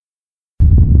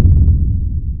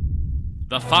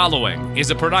The following is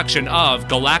a production of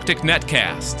Galactic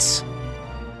Netcasts.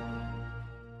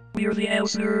 We're the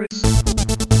ElseNerds.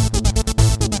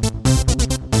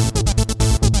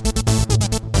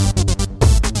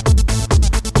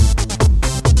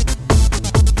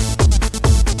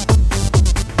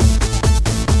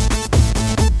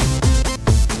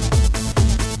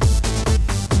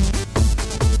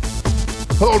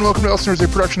 Hello and welcome to ElseNerds, a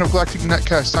production of Galactic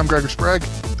Netcast. I'm Gregor Sprague.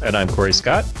 And I'm Corey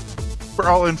Scott. For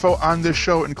all info on this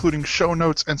show, including show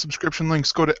notes and subscription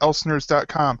links, go to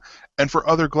ElseNerds.com. And for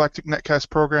other Galactic Netcast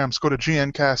programs, go to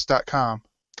GNcast.com.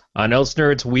 On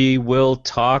ElseNerds, we will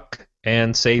talk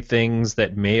and say things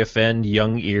that may offend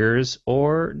young ears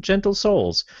or gentle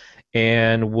souls.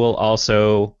 And we'll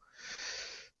also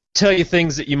tell you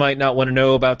things that you might not want to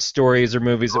know about stories or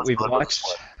movies that we've watched.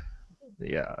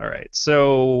 Yeah, all right.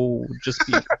 So just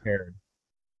be prepared.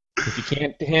 If you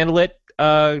can't handle it,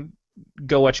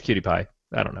 go watch Cutie Pie.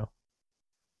 I don't know.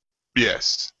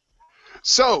 Yes.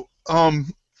 So,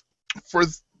 for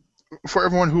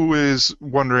everyone who is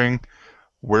wondering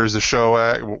where's the show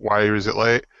at, why is it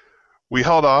late, we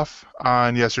held off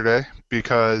on yesterday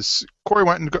because Corey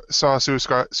went and saw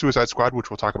Suicide Squad, which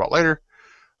we'll talk about later.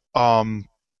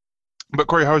 But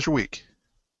Corey, how was your week?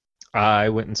 I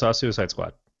went and saw Suicide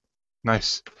Squad.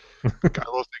 Nice.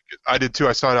 I did too.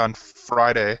 I saw it on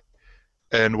Friday,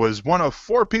 and was one of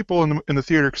 4 people in the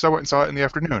theater because I went and saw it in the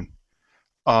afternoon.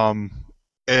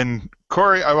 And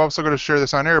Corey, I'm also going to share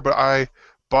this on air, but I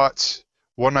bought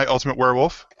One Night Ultimate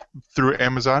Werewolf through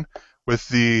Amazon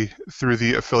through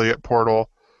the affiliate portal,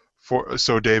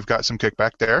 so Dave got some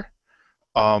kickback there.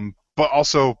 But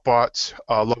also bought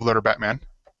Love Letter Batman.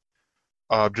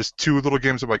 Just 2 little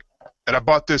games. And I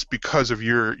bought this because of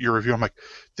your review. I'm like,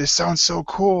 this sounds so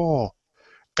cool.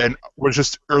 And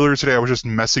earlier today, I was just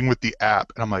messing with the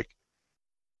app, and I'm like,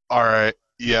 all right,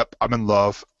 yep, I'm in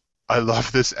love. I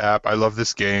love this app. I love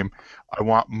this game. I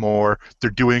want more. They're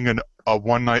doing a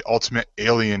One Night Ultimate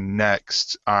Alien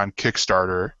next on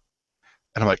Kickstarter,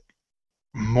 and I'm like,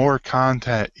 more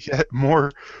content, yet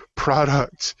more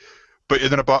product. But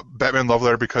then I bought Batman Love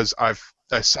Letter because I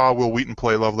saw Will Wheaton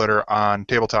play Love Letter on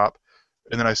tabletop,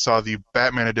 and then I saw the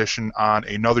Batman edition on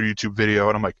another YouTube video,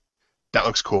 and I'm like, that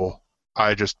looks cool.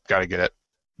 I just gotta get it.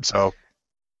 So,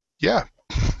 yeah.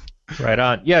 Right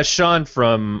on. Yeah, Sean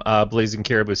from Blazing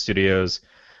Caribou Studios,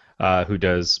 who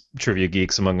does Trivia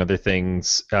Geeks, among other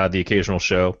things, the occasional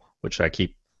show, which I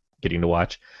keep getting to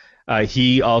watch.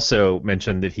 He also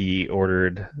mentioned that he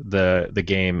ordered the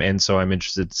game, and so I'm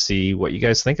interested to see what you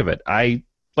guys think of it.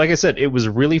 Like I said, it was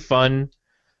really fun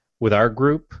with our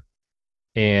group,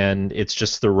 and it's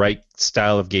just the right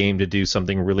style of game to do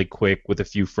something really quick with a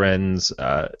few friends.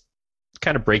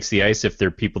 Kind of breaks the ice if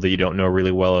they're people that you don't know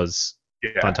really well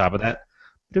on top of that.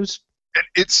 But it was.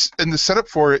 And the setup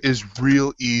for it is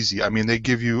real easy. I mean, they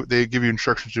give you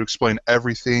instructions to explain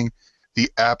everything.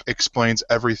 The app explains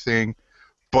everything.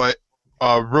 But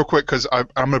real quick, because I'm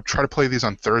gonna try to play these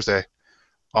on Thursday.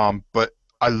 But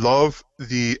I love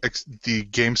the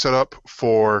game setup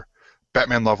for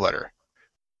Batman Love Letter,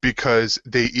 because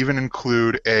they even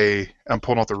include I'm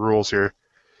pulling out the rules here.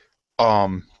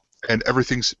 And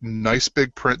everything's nice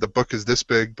big print. The book is this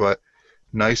big, but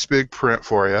nice big print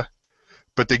for you.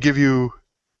 But they give you,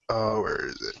 where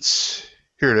is it?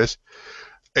 Here it is.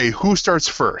 A who starts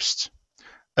first.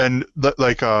 And what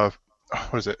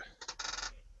is it?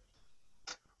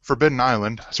 Forbidden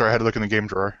Island. Sorry, I had to look in the game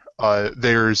drawer.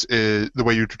 The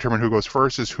way you determine who goes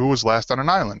first is who was last on an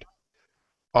island.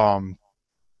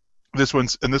 This one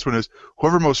is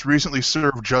whoever most recently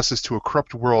served justice to a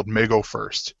corrupt world may go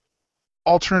first.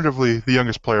 Alternatively, the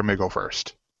youngest player may go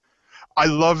first. I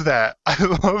love that. I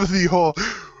love the whole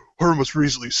whoever most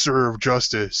recently served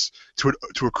justice to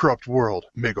a corrupt world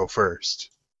may go first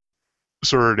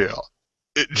sort of deal.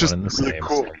 It's just really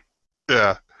cool.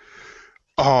 Yeah.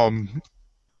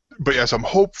 But yes, I'm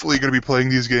hopefully going to be playing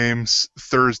these games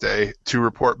Thursday to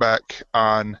report back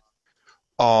on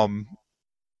the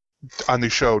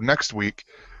show next week.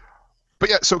 But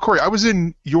yeah, so Corey, I was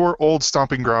in your old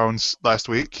stomping grounds last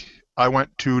week. I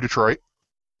went to Detroit,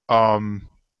 and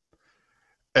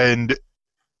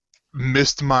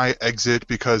missed my exit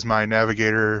because my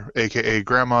navigator, aka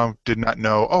Grandma, did not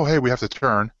know, oh hey, we have to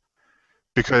turn,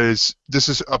 because this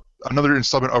is another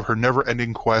installment of her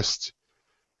never-ending quest.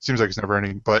 Seems like it's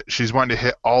never-ending, but she's wanting to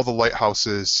hit all the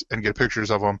lighthouses and get pictures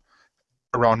of them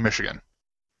around Michigan.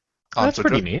 That's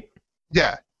pretty neat.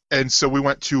 Yeah, and so we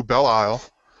went to Belle Isle,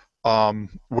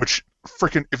 which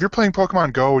if you're playing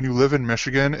Pokemon Go and you live in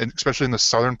Michigan, and especially in the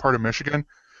southern part of Michigan,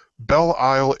 Belle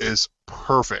Isle is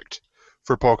perfect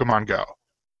for Pokemon Go.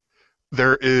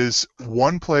 There is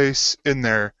one place in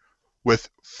there with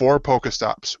 4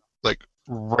 Pokestops, like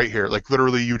right here. Like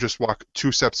literally, you just walk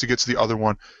 2 steps to get to the other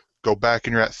one, go back,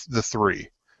 and you're at the 3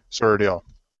 sort of deal.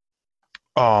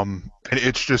 And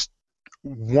it's just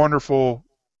wonderful.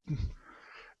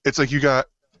 It's like you got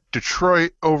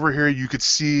Detroit over here. You could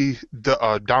see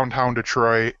the downtown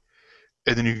Detroit,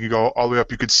 and then you can go all the way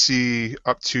up. You could see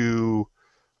up to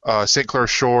St. Clair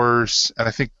Shores, and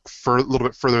I think for a little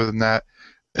bit further than that.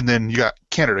 And then you got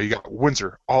Canada. You got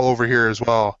Windsor all over here as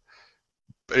well.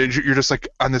 And you're just like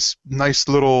on this nice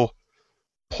little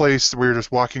place where you're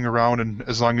just walking around, and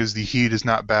as long as the heat is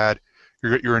not bad,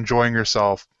 you're enjoying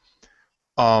yourself.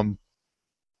 I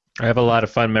have a lot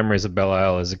of fun memories of Belle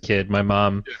Isle as a kid. My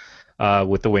mom,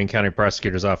 with the Wayne County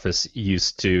Prosecutor's Office,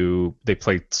 they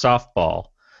played softball,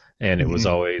 and it was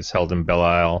always held in Belle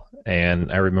Isle.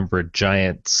 And I remember a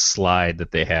giant slide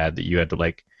that they had that you had to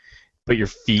like put your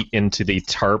feet into the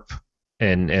tarp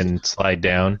and slide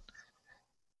down.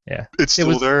 Yeah, it's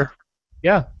still there.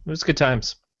 Yeah, it was good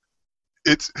times.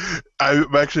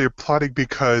 I'm actually applauding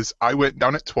because I went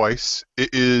down it twice. It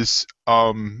is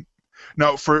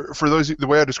now for those, the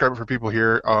way I describe it for people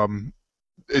here,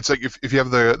 it's like if you have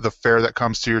the fair that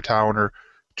comes to your town or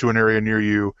to an area near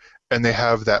you, and they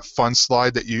have that fun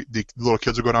slide that the little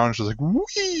kids will go down and just like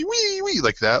wee wee wee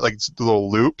like that, like the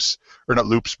little loops, or not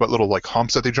loops but little like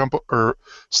humps that they jump or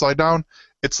slide down.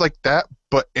 It's like that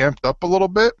but amped up a little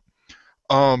bit.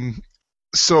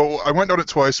 So I went down it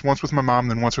twice, once with my mom,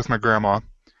 then once with my grandma.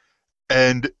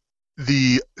 And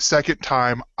the second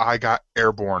time I got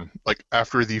airborne, like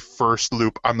after the first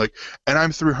loop, I'm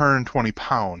 320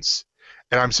 pounds.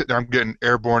 And I'm sitting there, I'm getting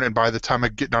airborne, and by the time I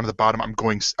get down to the bottom, I'm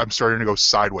starting to go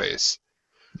sideways.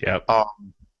 Yep.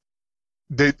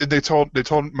 They told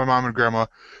my mom and grandma,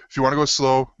 if you want to go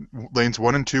slow, lanes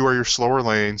 1 and 2 are your slower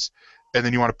lanes, and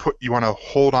then you want to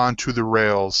hold on to the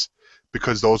rails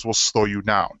because those will slow you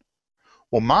down.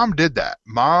 Well, Mom did that.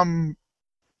 Mom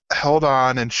held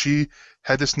on, and she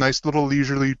had this nice little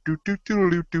leisurely do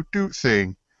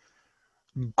thing.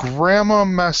 Grandma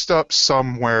messed up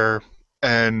somewhere,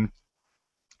 and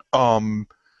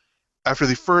after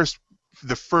the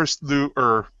first loop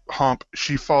or hump,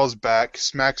 she falls back,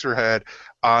 smacks her head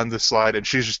on the slide, and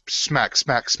she's just smack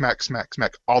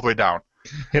all the way down.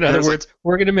 In other words,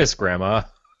 we're gonna miss Grandma.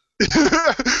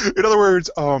 In other words,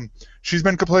 she's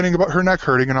been complaining about her neck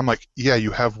hurting, and I'm like, yeah,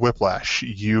 you have whiplash.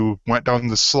 You went down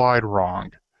the slide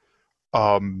wrong,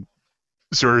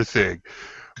 sort of thing.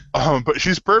 But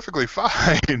she's perfectly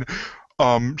fine.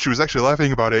 She was actually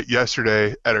laughing about it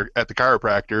yesterday at the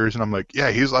chiropractor's, and I'm like,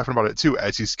 yeah, he's laughing about it too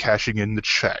as he's cashing in the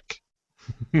check.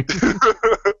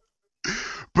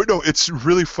 But no, it's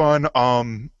really fun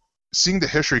seeing the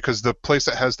history, because the place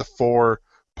that has the 4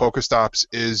 Pokestops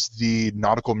is the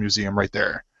Nautical Museum right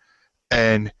there.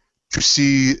 And to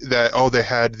see that, they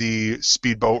had the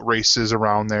speedboat races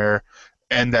around there,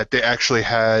 and that they actually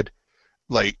had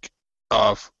like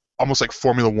almost like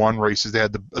Formula One races. They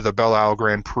had the Belle Isle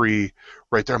Grand Prix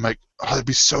right there. I'm like, oh, that'd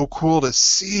be so cool to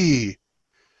see.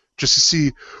 Just to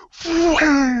see,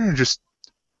 just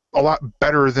a lot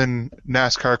better than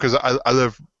NASCAR, because I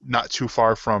live not too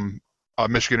far from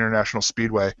Michigan International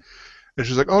Speedway. And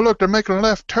she's like, oh, look, they're making a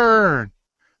left turn.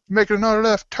 Making another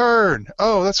left turn.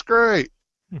 Oh, that's great.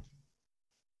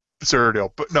 Sort of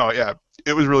deal. But no, yeah,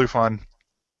 it was really fun.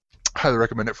 Highly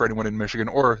recommend it for anyone in Michigan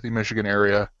or the Michigan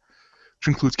area, which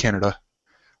includes Canada.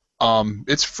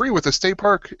 It's free with the state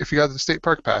park if you got the state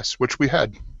park pass, which we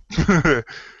had. But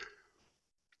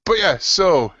yeah,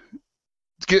 so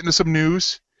to get into some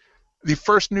news. The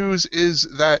first news is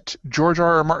that George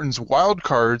R.R. Martin's Wild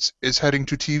Cards is heading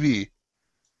to TV.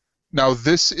 Now,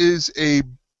 this is a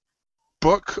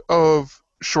book of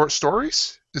short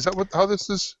stories? Is that how this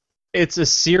is? It's a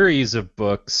series of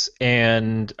books,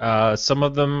 and some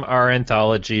of them are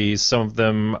anthologies, some of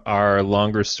them are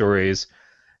longer stories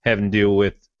having to do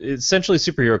with essentially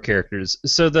superhero characters.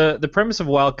 So the premise of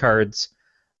Wild Cards,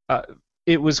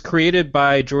 it was created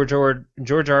by George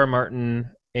R.R.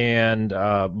 Martin and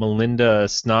Melinda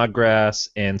Snodgrass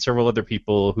and several other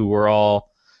people who were all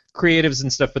creatives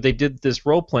and stuff, but they did this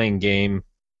role-playing game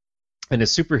in a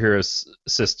superhero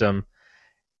system,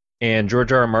 and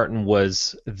George R.R. Martin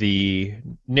was the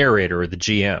narrator or the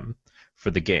GM for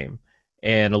the game.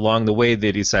 And along the way,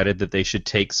 they decided that they should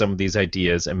take some of these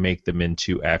ideas and make them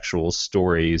into actual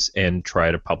stories and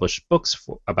try to publish books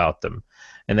about them.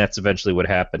 And that's eventually what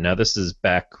happened. Now, this is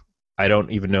back, I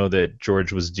don't even know that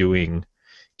George was doing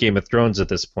Game of Thrones at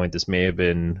this point. This may have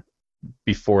been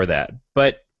before that.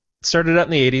 But it started out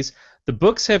in the 80s. The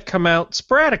books have come out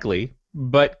sporadically,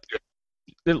 but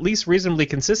at least reasonably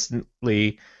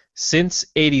consistently since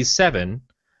 87.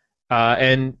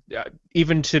 And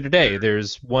even to today,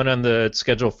 there's one on the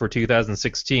schedule for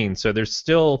 2016. So there's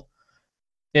still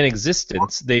in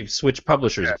existence. They've switched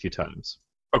publishers a few times.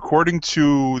 According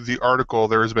to the article,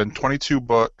 there has been 22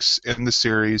 books in the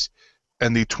series,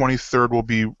 and the 23rd will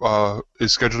be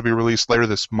is scheduled to be released later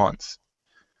this month.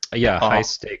 Yeah, High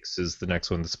Stakes is the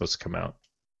next one that's supposed to come out.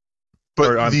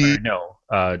 But Or, I'm sorry, no,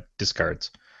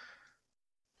 Discards.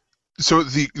 So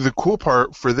the cool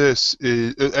part for this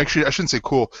is actually, I shouldn't say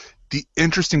cool. The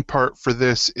interesting part for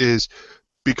this is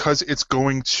because it's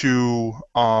going to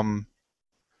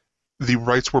the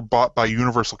rights were bought by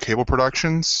Universal Cable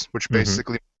Productions, which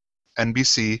basically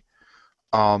NBC.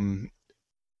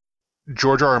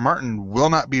 George R. R. Martin will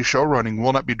not be showrunning,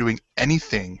 will not be doing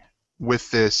anything with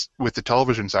this, with the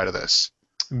television side of this,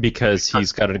 because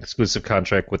he's got an exclusive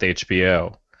contract with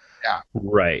HBO. Yeah.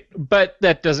 Right. But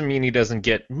that doesn't mean he doesn't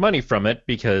get money from it,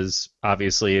 because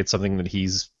obviously it's something that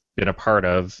he's been a part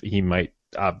of. He might,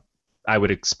 I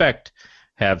would expect,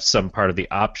 have some part of the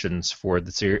options for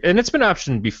the series. And it's been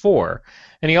optioned before.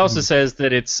 And he also says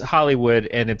that it's Hollywood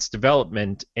and it's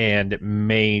development, and it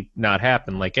may not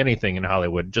happen like anything in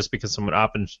Hollywood. Just because someone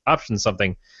options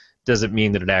something doesn't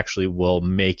mean that it actually will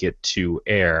make it to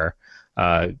air.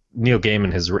 Neil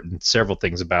Gaiman has written several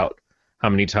things about how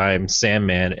many times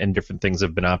Sandman and different things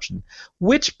have been optioned.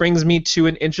 Which brings me to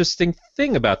an interesting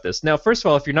thing about this. Now, first of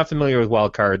all, if you're not familiar with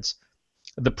Wildcards,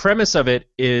 the premise of it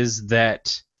is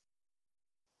that,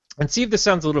 and see if this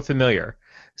sounds a little familiar.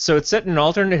 So it's set in an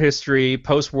alternate history,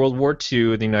 post-World War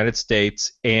II in the United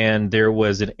States, and there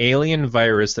was an alien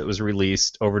virus that was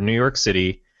released over New York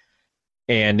City,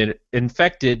 and it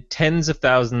infected tens of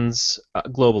thousands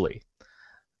globally.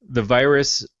 The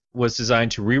virus was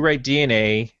designed to rewrite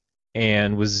DNA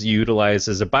and was utilized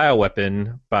as a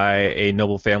bioweapon by a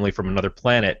noble family from another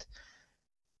planet.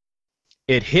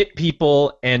 It hit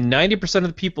people, and 90% of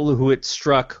the people who it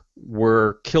struck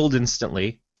were killed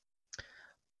instantly.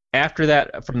 After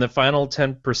that, from the final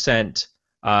 10%,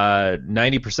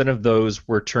 90% of those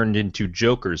were turned into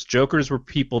jokers. Jokers were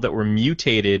people that were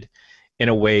mutated in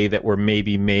a way that were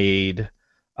maybe made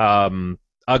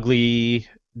ugly,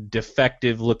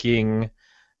 defective-looking,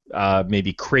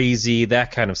 maybe crazy,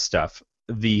 that kind of stuff.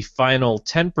 The final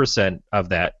 10% of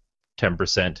that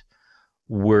 10%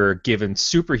 were given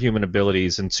superhuman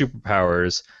abilities and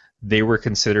superpowers. They were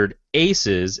considered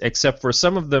aces, except for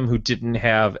some of them who didn't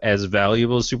have as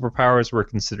valuable superpowers were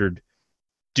considered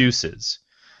deuces.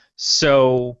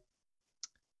 So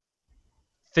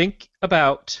think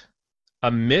about a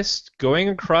mist going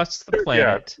across the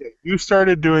planet. Yeah. You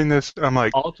started doing this, I'm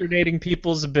like, alternating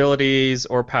people's abilities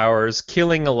or powers,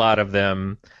 killing a lot of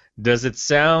them. Does it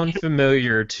sound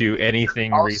familiar to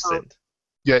anything recent?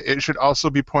 Yeah, it should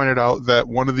also be pointed out that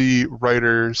one of the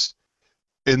writers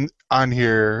on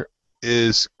here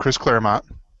is Chris Claremont.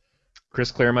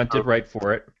 Chris Claremont did write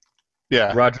for it.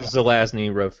 Yeah. Roger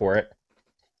Zelazny wrote for it.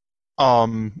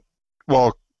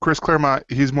 Well, Chris Claremont,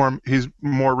 he's more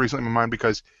recently in my mind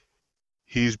because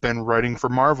he's been writing for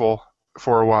Marvel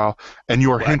for a while, and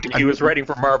you are hinting. He was writing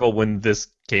for Marvel when this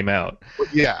came out.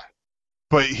 Yeah,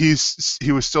 but he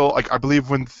was still like, I believe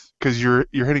because you're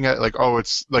hitting at like, oh,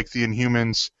 it's like the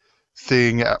Inhumans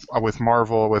thing with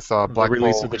Marvel with Black the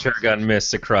release Bolt. of the Terrigon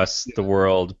Mist across the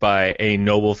world by a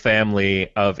noble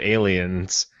family of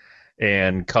aliens,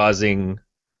 and causing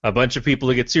a bunch of people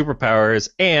to get superpowers,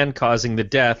 and causing the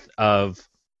death of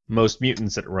most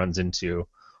mutants that it runs into,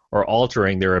 or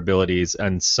altering their abilities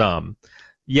and some.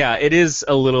 Yeah, it is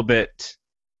a little bit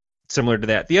similar to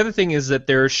that. The other thing is that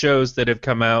there are shows that have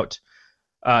come out.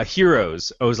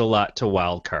 Heroes owes a lot to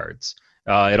Wildcards.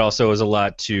 It also owes a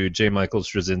lot to J. Michael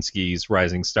Straczynski's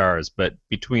Rising Stars, but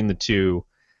between the two,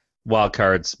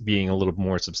 Wildcards being a little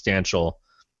more substantial,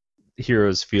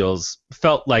 Heroes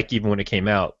felt like, even when it came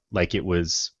out, like it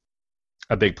was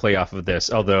a big play off of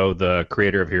this, although the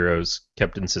creator of Heroes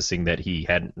kept insisting that he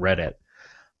hadn't read it.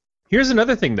 Here's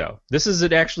another thing, though. This is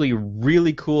an actually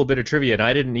really cool bit of trivia, and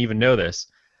I didn't even know this.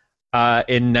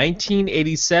 In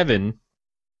 1987,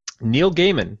 Neil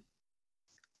Gaiman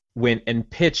went and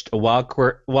pitched a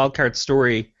wildcard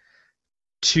story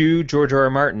to George R. R.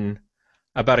 Martin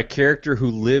about a character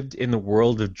who lived in the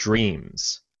world of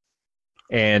dreams.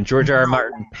 And George R. R.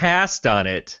 Martin passed on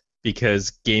it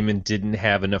because Gaiman didn't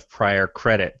have enough prior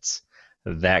credits.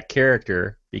 That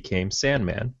character became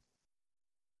Sandman.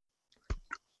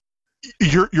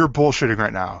 You're bullshitting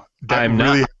right now. I'm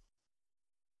really... not.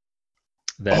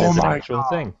 That is an actual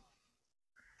thing.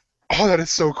 Oh, that is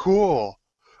so cool.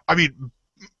 I mean,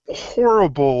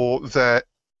 horrible that,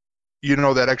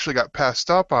 that actually got passed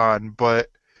up on, but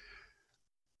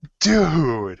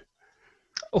dude.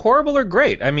 Horrible or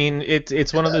great. I mean,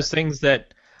 it's one of those things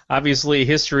that obviously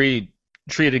history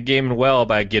treated Gaiman well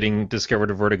by getting discovered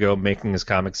to Vertigo, making his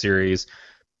comic series,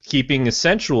 keeping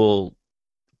essential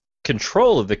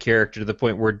control of the character to the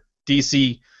point where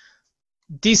DC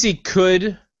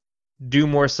could do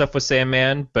more stuff with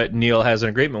Sandman, but Neil has an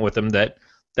agreement with him that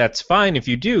that's fine if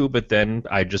you do, but then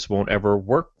I just won't ever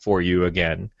work for you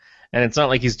again. And it's not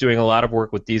like he's doing a lot of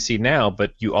work with DC now,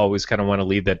 but you always kind of want to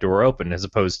leave that door open, as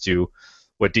opposed to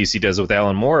what DC does with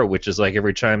Alan Moore, which is like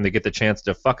every time they get the chance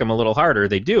to fuck him a little harder,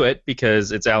 they do it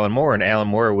because it's Alan Moore, and Alan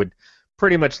Moore would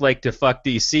pretty much like to fuck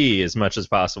DC as much as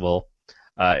possible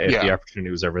if the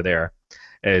opportunity was ever there.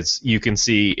 As you can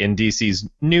see in DC's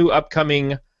new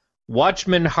upcoming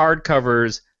Watchmen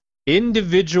hardcovers,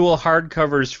 individual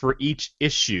hardcovers for each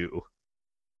issue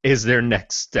is their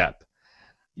next step.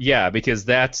 Yeah, because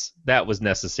that was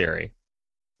necessary.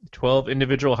 12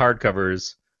 individual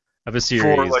hardcovers of a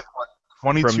series For like what,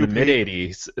 22 from the mid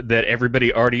 80s that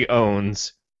everybody already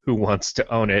owns who wants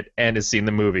to own it and has seen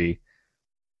the movie.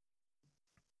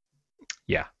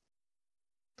 Yeah.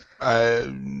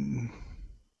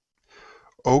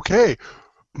 Okay,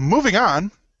 moving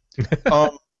on.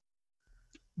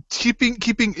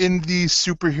 Keeping in the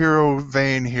superhero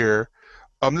vein here.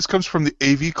 This comes from the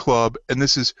AV Club, and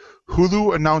this is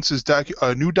Hulu announces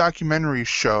a new documentary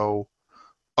show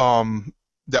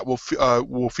that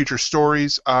will feature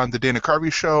stories on the Dana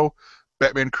Carvey show,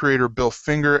 Batman creator Bill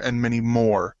Finger, and many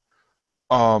more.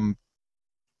 And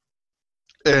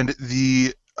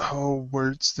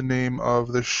where's the name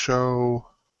of the show?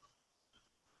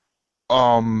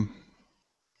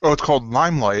 It's called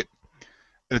Limelight,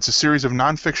 and it's a series of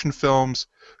nonfiction films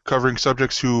covering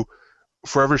subjects who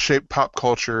forever shaped pop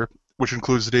culture, which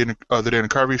includes the Dana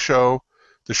Carvey show,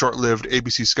 the short-lived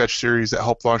ABC sketch series that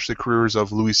helped launch the careers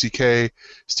of Louis C.K.,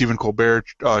 Stephen Colbert,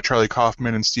 Charlie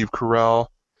Kaufman, and Steve Carell,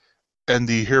 and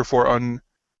the herefore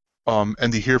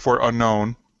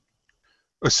unknown,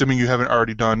 assuming you haven't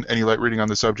already done any light reading on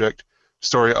the subject,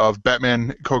 story of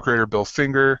Batman co-creator Bill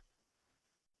Finger.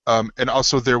 And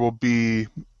also there will be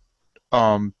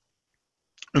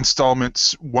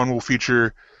installments. One will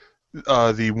feature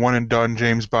the one and done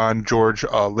James Bond George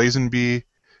Lazenby,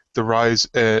 the rise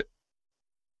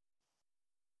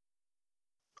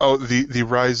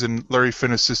in Larry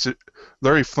Flint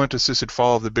assisted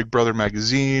fall of the Big Brother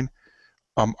magazine,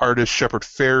 artist Shepard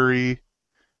Fairey.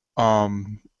 But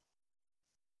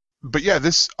yeah,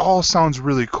 this all sounds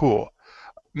really cool.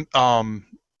 And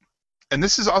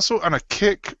this is also on a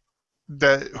kick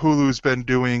that Hulu's been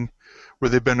doing, where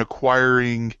they've been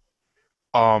acquiring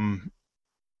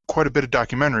quite a bit of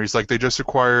documentaries. Like they just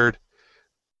acquired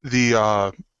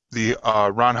the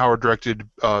Ron Howard directed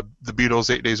The Beatles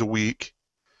 8 Days a Week,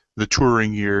 The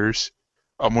Touring Years,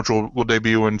 which will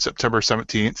debut on September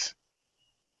 17th,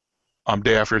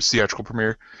 day after its theatrical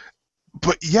premiere.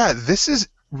 But yeah, this is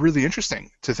really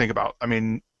interesting to think about. I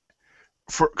mean,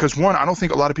 because one, I don't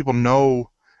think a lot of people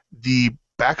know the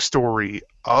backstory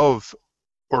of,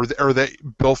 or that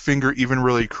Bill Finger even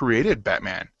really created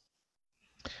Batman.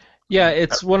 Yeah,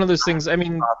 it's one of those things. I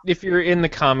mean, if you're in the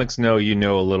comics, you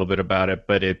know a little bit about it,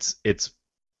 but it's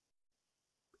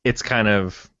kind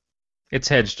of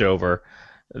hedged over.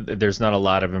 There's not a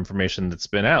lot of information that's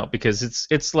been out because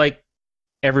it's like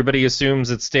everybody assumes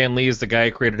that Stan Lee is the guy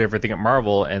who created everything at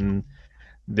Marvel, and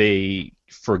they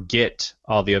forget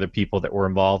all the other people that were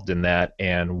involved in that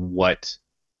and what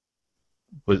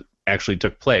actually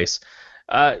took place.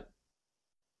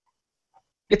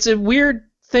 It's a weird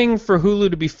thing for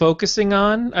Hulu to be focusing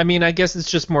on. I mean, I guess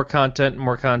it's just more content.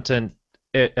 More content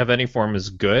of any form is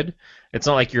good. It's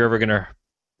not like you're ever going to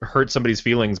hurt somebody's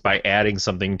feelings by adding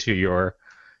something to your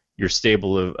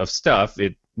stable of stuff.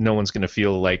 No one's going to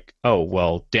feel like, oh,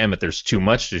 well, damn it, there's too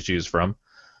much to choose from.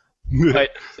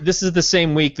 But this is the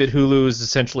same week that Hulu has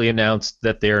essentially announced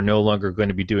that they are no longer going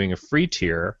to be doing a free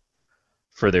tier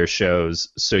for their shows.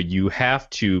 So you have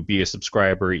to be a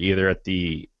subscriber either at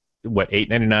the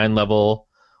 $8.99 level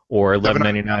or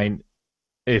 $11.99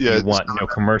 if you want no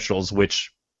commercials,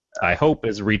 which I hope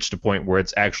has reached a point where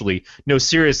it's actually, no,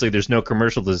 seriously, there's no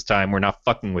commercial this time. We're not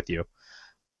fucking with you.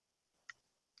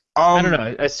 I don't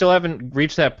know. I still haven't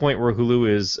reached that point where Hulu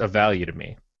is of value to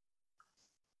me.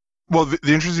 Well,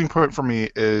 the interesting point for me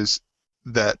is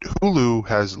that Hulu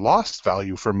has lost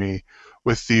value for me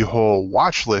with the whole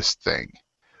watch list thing,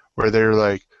 where they're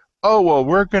like, oh, well,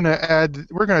 we're going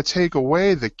to take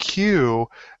away the queue,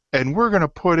 and we're going to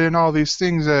put in all these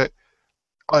things that,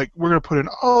 like, we're going to put in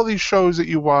all these shows that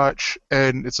you watch,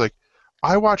 and it's like,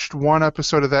 I watched one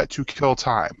episode of that to kill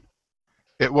time.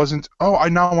 It wasn't, oh, I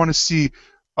now want to see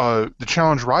the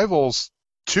Challenge Rivals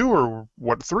 2 or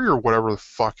what 3 or whatever the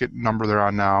fuck it number they're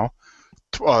on now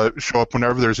show up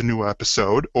whenever there's a new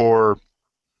episode. Or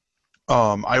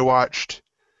I watched,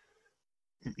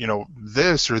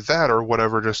 this or that or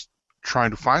whatever, just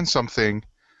trying to find something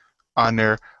on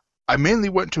there. I mainly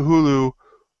went to Hulu.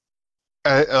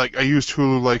 Like I used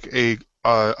Hulu like a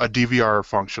DVR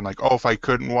function. Like, if I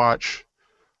couldn't watch,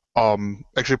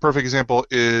 actually a perfect example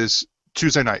is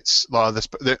Tuesday nights this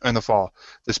in the fall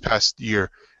this past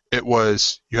year. It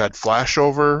was, you had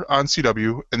Flashover on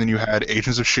CW, and then you had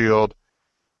Agents of Shield,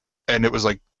 and it was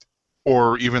like,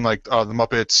 or even like the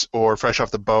Muppets or Fresh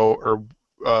Off the Boat or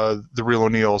the Real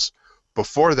O'Neills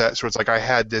before that. So it's like I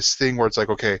had this thing where it's like,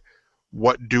 okay,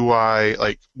 what do I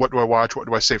watch? What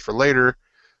do I save for later?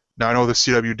 Now I know the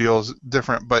CW deal is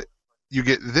different, but you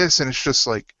get this, and it's just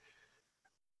like,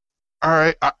 all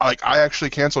right, I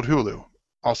actually canceled Hulu,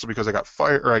 also because I got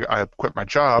fired, or I quit my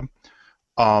job.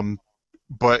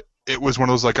 But it was one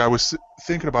of those, like, I was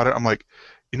thinking about it. I'm like,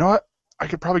 you know what? I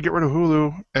could probably get rid of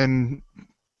Hulu and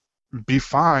be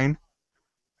fine,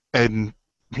 and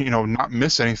not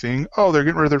miss anything. Oh, they're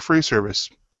getting rid of their free service.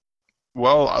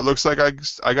 Well, it looks like I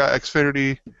got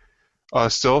Xfinity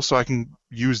still, so I can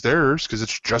use theirs because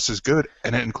it's just as good,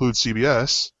 and it includes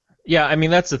CBS. Yeah, I mean,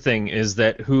 that's the thing, is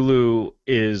that Hulu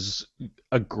is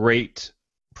a great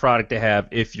product to have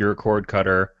if you're a cord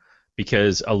cutter,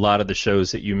 because a lot of the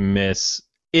shows that you miss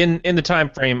in the time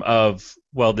frame of,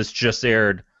 well, this just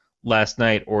aired last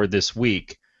night or this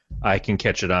week, I can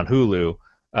catch it on Hulu.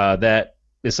 That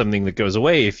is something that goes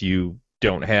away if you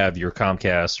don't have your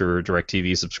Comcast or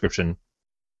DirecTV subscription,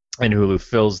 and Hulu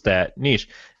fills that niche.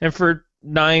 And for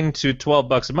 $9 to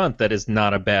 $12 a month, that is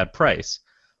not a bad price.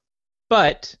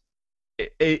 But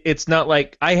it's not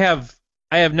like I have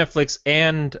Netflix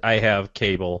and I have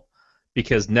cable,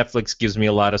 because Netflix gives me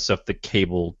a lot of stuff that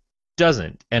cable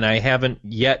doesn't, and I haven't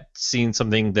yet seen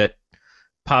something that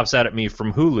pops out at me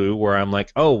from Hulu where I'm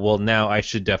like, oh, well, now I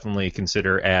should definitely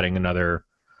consider adding another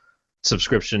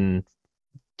subscription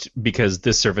because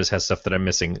this service has stuff that I'm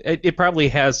missing. It probably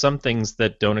has some things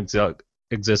that don't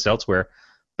exist elsewhere,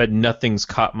 but nothing's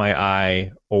caught my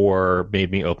eye or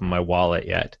made me open my wallet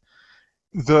yet.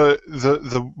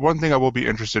 The one thing I will be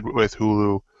interested with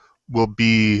Hulu will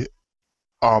be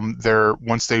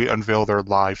once they unveil their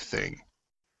live thing,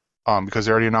 because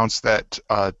they already announced that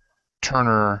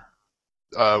Turner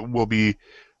will be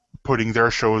putting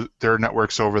their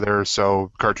networks over there.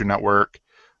 So Cartoon Network,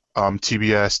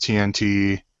 TBS,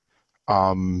 TNT,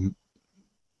 all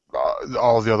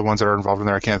the other ones that are involved in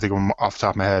there, I can't think of them off the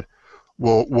top of my head,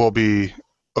 will be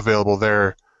available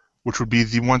there, which would be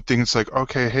the one thing. It's like,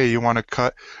 okay, hey, you want to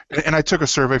cut? And I took a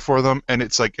survey for them, and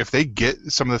it's like, if they get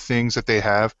some of the things that they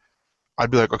have,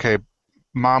 I'd be like, okay,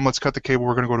 Mom, let's cut the cable.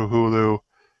 We're going to go to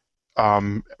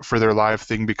Hulu for their live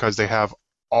thing, because they have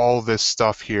all this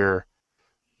stuff here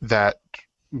that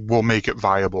will make it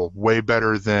viable, way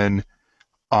better than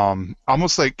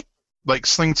almost like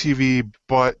Sling TV,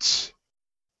 but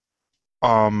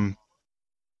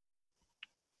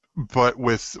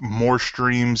with more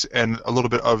streams and a little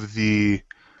bit of the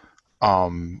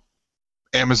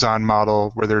Amazon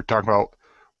model, where they're talking about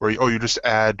where you just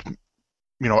add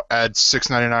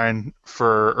 $6.99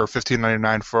 or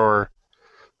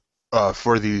 $15.99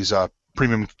 for these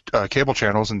premium cable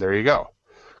channels, and there you go,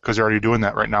 because they're already doing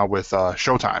that right now with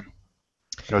Showtime.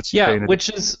 Which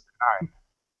is.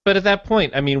 But at that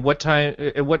point, I mean, what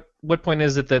point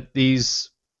is it that these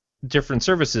different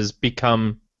services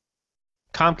become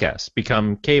Comcast,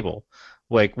 become cable?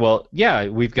 Like, well, yeah,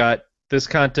 we've got this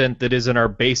content that is in our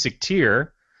basic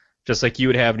tier, just like you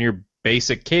would have in your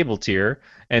basic cable tier,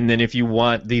 and then if you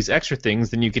want these extra things,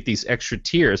 then you get these extra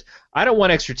tiers. I don't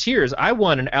want extra tiers. I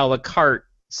want an a la carte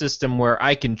system where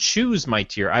I can choose my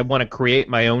tier. I want to create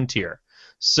my own tier.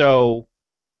 So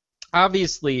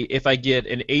obviously, if I get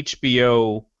an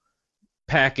HBO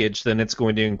package, then it's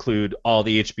going to include all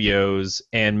the HBOs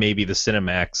and maybe the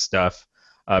Cinemax stuff,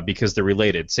 because they're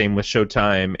related. Same with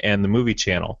Showtime and the movie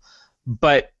channel.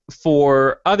 But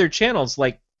for other channels,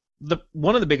 like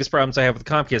one of the biggest problems I have with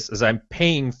Comcast is I'm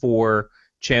paying for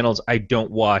channels I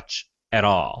don't watch at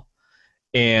all,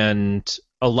 and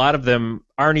a lot of them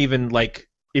aren't even like,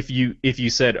 if you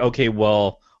said, okay,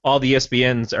 well, all the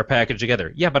ESPNs are packaged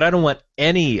together. Yeah, but I don't want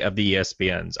any of the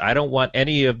ESPNs. I don't want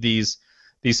any of these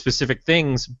specific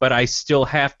things, but I still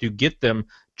have to get them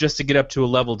just to get up to a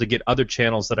level to get other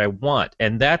channels that I want.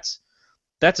 And that's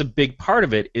a big part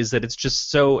of it, is that it's just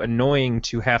so annoying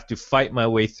to have to fight my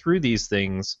way through these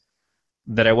things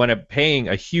that I wind up paying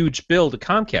a huge bill to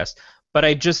Comcast. But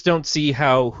I just don't see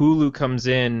how Hulu comes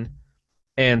in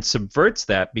and subverts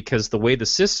that, because the way the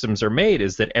systems are made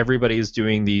is that everybody is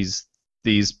doing these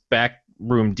these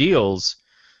backroom deals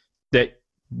that,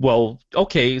 well,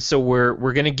 okay, so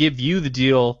we're going to give you the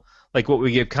deal like what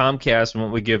we give Comcast and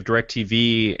what we give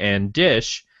DirecTV and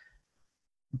Dish,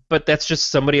 but that's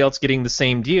just somebody else getting the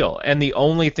same deal. And the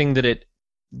only thing that it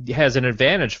has an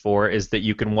advantage for is that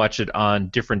you can watch it on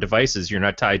different devices. You're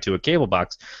not tied to a cable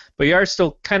box, but you are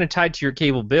still kind of tied to your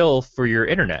cable bill for your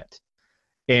internet.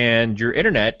 And your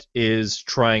internet is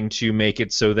trying to make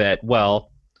it so that,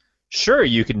 well, sure,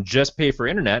 you can just pay for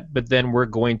internet, but then we're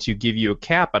going to give you a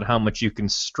cap on how much you can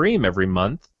stream every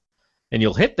month, and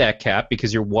you'll hit that cap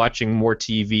because you're watching more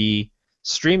TV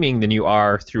streaming than you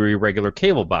are through a regular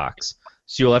cable box.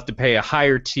 So you'll have to pay a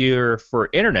higher tier for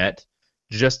internet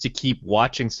just to keep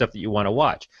watching stuff that you want to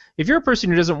watch. If you're a person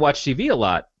who doesn't watch TV a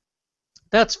lot,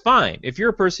 that's fine. If you're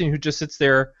a person who just sits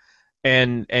there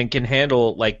and can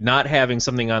handle like not having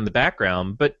something on the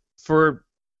background, but for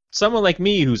someone like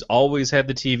me who's always had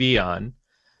the TV on,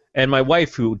 and my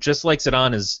wife who just likes it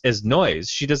on as noise,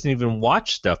 she doesn't even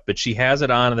watch stuff, but she has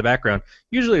it on in the background.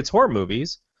 Usually it's horror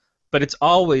movies, but it's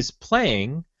always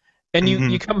playing, and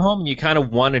you come home and you kind of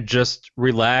want to just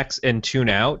relax and tune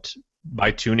out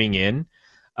by tuning in,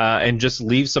 and just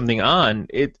leave something on.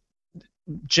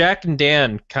 Jack and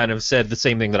Dan kind of said the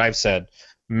same thing that I've said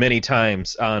many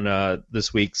times on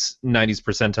this week's 90s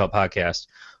Percentile podcast,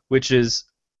 which is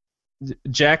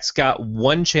Jack's got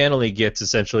one channel he gets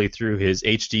essentially through his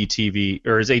HD TV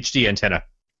or his HD antenna,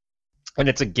 and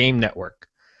it's a game network.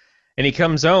 And he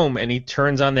comes home and he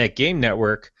turns on that game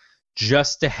network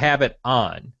just to have it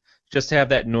on, just to have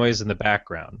that noise in the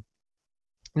background.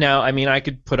 Now, I mean, I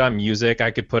could put on music, I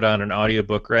could put on an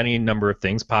audiobook or any number of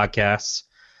things, podcasts,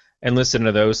 and listen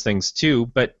to those things too,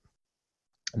 but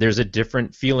there's a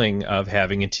different feeling of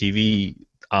having a TV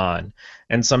on.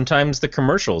 And sometimes the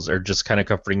commercials are just kind of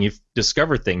comforting. You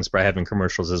discover things by having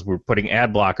commercials as we're putting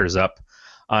ad blockers up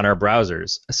on our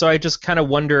browsers. So I just kind of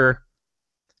wonder,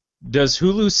 does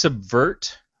Hulu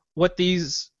subvert what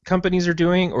these companies are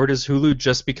doing, or does Hulu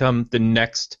just become the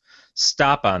next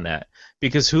stop on that?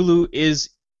 Because Hulu is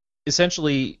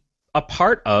essentially a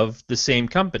part of the same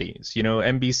companies. You know,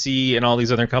 NBC and all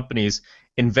these other companies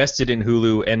invested in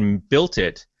Hulu and built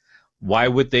it. Why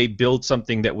would they build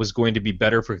something that was going to be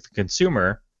better for the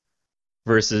consumer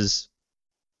versus,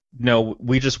 no,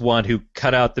 we just want to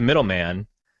cut out the middleman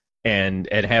and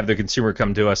have the consumer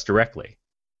come to us directly?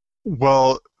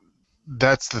 Well,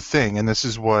 that's the thing, and this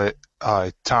is what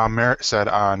Tom Merritt said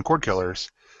on Cord Killers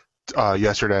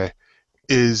yesterday,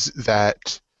 is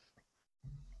that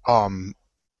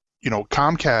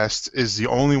Comcast is the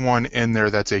only one in there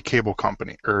that's a cable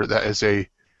company, or that is a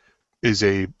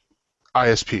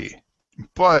ISP,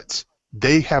 but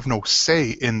they have no say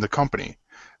in the company.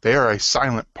 They are a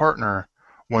silent partner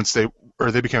they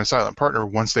became a silent partner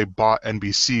once they bought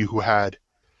NBC, who had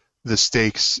the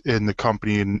stakes in the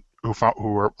company and who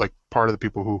were like part of the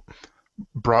people who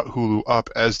brought Hulu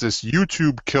up as this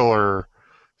YouTube killer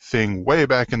thing way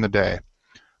back in the day.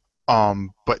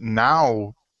 But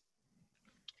now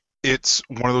it's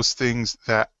one of those things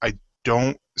that I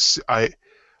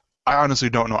honestly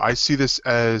don't know. I see this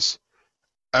as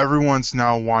everyone's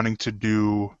now wanting to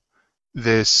do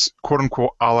this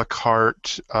quote-unquote a la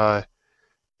carte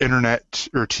internet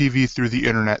or TV through the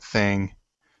internet thing,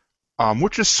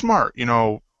 which is smart.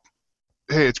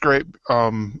 Hey, it's great.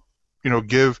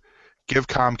 Give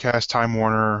Comcast, Time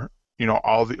Warner,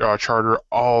 all the Charter,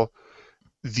 all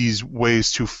these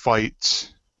ways to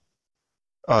fight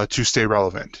to stay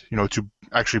relevant. To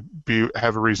actually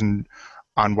have a reason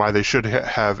on why they should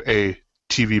have a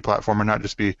TV platform and not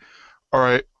just be, all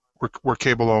right, we're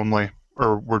cable only,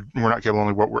 or we're not cable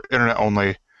only, but we're internet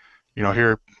only.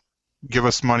 Here, give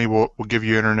us money, we'll give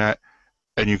you internet,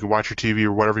 and you can watch your TV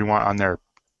or whatever you want on there.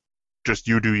 Just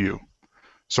you do you,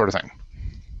 sort of thing.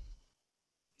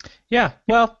 Yeah,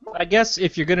 well, I guess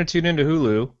if you're going to tune into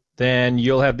Hulu, then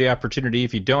you'll have the opportunity,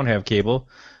 if you don't have cable,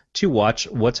 to watch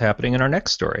what's happening in our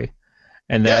next story.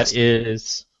 And that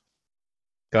is...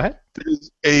 Go ahead.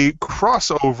 There's a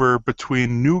crossover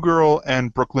between New Girl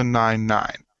and Brooklyn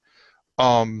Nine-Nine.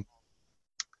 So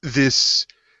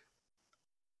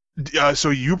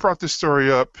you brought this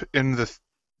story up in the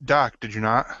doc, did you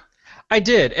not? I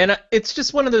did, and it's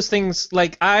just one of those things,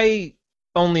 like, I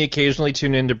only occasionally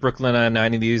tune into Brooklyn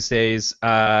Nine-Nine these days.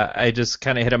 I just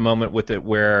kind of hit a moment with it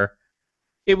where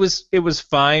it was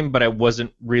fine, but I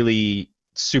wasn't really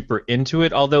super into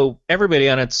it, although everybody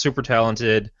on it's super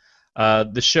talented.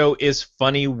 The show is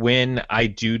funny when I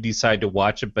do decide to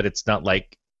watch it, but it's not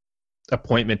like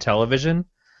appointment television.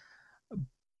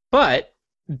 But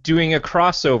doing a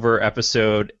crossover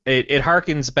episode, it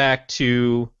harkens back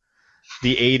to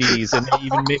the 80s, and they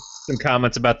even make some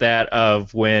comments about that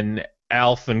of when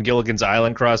Alf and Gilligan's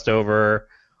Island crossed over.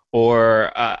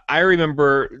 Or I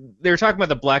remember they were talking about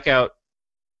the Blackout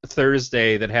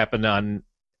Thursday that happened on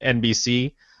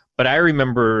NBC, but I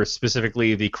remember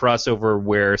specifically the crossover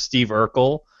where Steve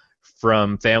Urkel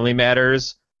from Family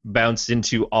Matters bounced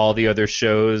into all the other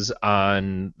shows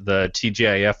on the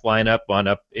TGIF lineup, wound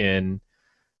up in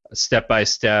Step by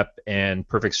Step and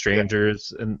Perfect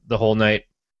Strangers and the whole night.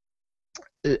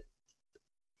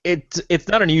 It's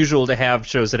not unusual to have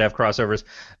shows that have crossovers.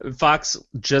 Fox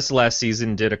just last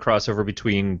season did a crossover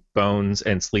between Bones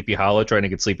and Sleepy Hollow, trying to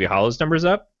get Sleepy Hollow's numbers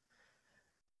up.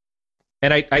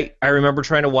 And I remember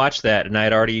trying to watch that, and I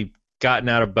had already gotten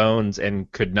out of Bones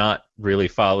and could not really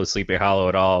follow Sleepy Hollow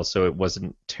at all, so it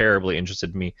wasn't terribly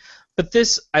interested in me. But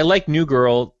this, I like New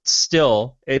Girl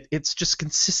still. It's just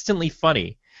consistently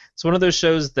funny. It's one of those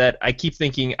shows that I keep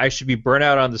thinking I should be burnt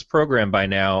out on this program by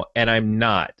now, and I'm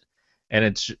not. And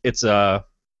it's a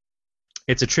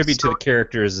tribute to the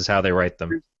characters is how they write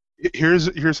them. Here's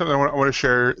something I want to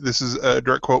share. This is a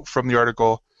direct quote from the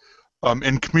article.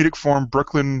 In comedic form,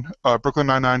 Brooklyn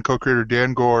Nine-Nine co-creator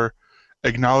Dan Gore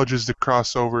acknowledges the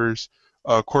crossovers,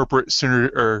 corporate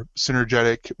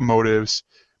synergetic motives,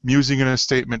 musing in a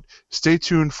statement, "Stay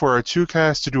tuned for our two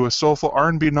casts to do a soulful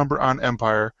R&B number on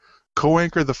Empire,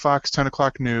 co-anchor the Fox 10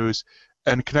 o'clock news,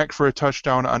 and connect for a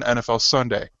touchdown on NFL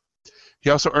Sunday." He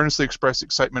also earnestly expressed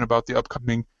excitement about the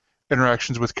upcoming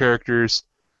interactions with characters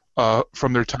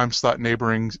from their time slot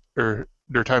neighbors,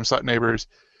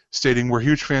 stating, "We're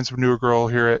huge fans of New Girl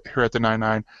here at the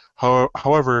 9-9.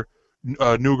 However,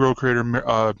 New Girl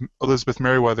creator Elizabeth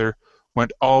Merriweather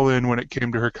went all in when it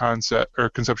came to her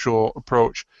conceptual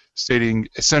approach, stating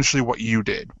essentially what you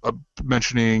did,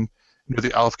 mentioning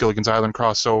the Alf Gilligan's Island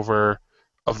crossover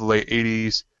of the late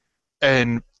 80s.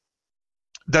 And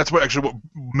that's what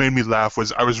made me laugh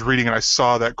was I was reading and I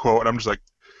saw that quote and I'm just like,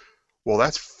 well,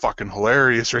 that's fucking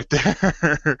hilarious right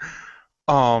there.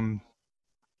 I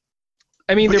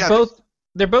mean,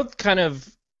 they're both kind of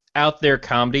out there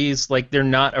comedies. Like, they're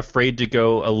not afraid to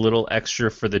go a little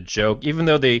extra for the joke, even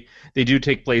though they do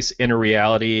take place in a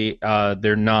reality.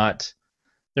 They're not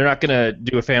gonna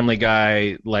do a Family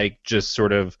Guy, like, just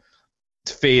sort of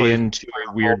fade into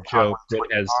a weird joke that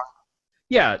has.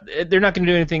 Yeah, they're not going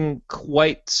to do anything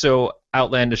quite so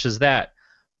outlandish as that,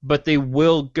 but they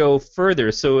will go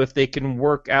further. So if they can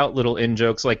work out little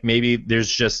in-jokes, like maybe there's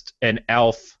just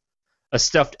a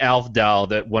stuffed Alf doll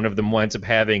that one of them winds up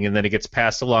having, and then it gets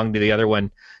passed along to the other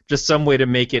one, just some way to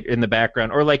make it in the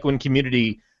background. Or like when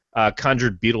Community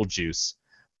conjured Beetlejuice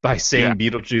by saying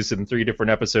Beetlejuice in 3 different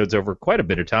episodes over quite a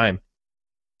bit of time.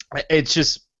 It's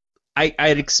just,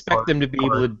 I'd expect them to be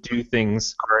able to do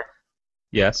things.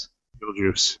 Yes?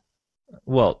 Beetlejuice.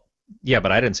 Well, yeah,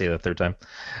 but I didn't say it the third time.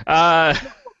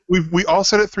 We all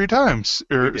said it 3 times,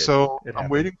 so I'm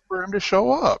waiting for him to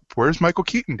show up. Where's Michael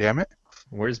Keaton? Damn it!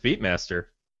 Where's Beatmaster?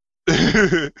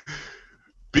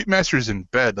 Beatmaster's in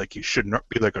bed, like he should not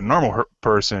be like a normal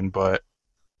person, but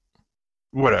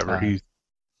whatever. Maybe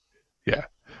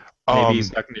he's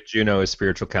talking to Juno, his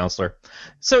spiritual counselor.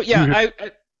 So yeah,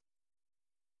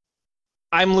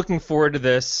 I'm looking forward to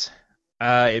this.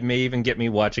 It may even get me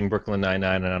watching Brooklyn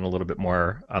Nine-Nine and on a little bit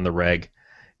more on the reg.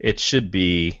 It should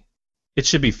be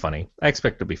funny. I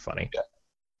expect it to be funny. Yeah.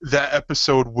 That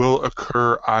episode will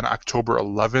occur on October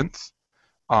 11th,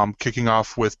 kicking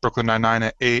off with Brooklyn Nine-Nine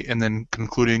at 8 and then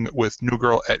concluding with New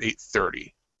Girl at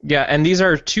 8:30. Yeah, and these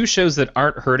are 2 shows that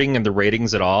aren't hurting in the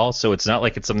ratings at all, so it's not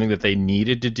like it's something that they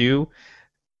needed to do.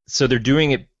 So they're doing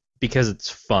it because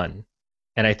it's fun.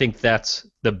 And I think that's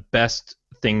the best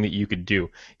thing that you could do.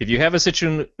 If you have a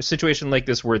situation like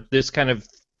this where this kind of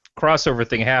crossover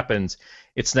thing happens,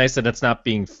 it's nice that it's not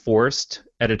being forced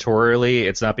editorially.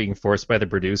 It's not being forced by the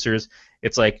producers.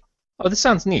 It's like, oh, this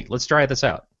sounds neat. Let's try this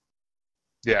out.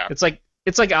 Yeah. It's like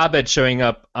Abed showing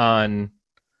up on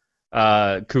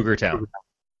Cougar Town.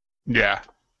 Yeah.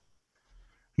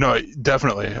 No,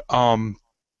 definitely.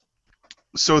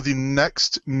 So the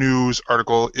next news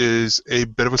article is a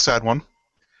bit of a sad one,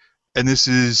 and this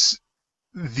is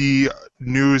the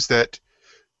news that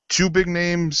 2 big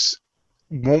names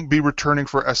won't be returning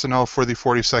for SNL for the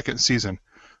 42nd season,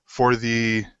 for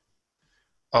the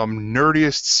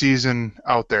nerdiest season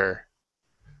out there.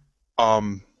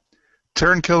 Taron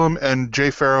Killam and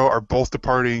Jay Farrow are both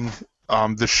departing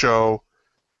the show,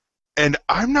 and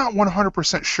I'm not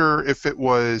 100% sure if it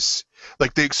was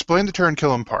like they explained the Taron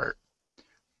Killam part,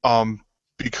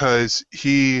 because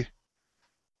he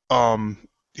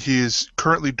is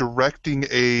currently directing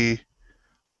this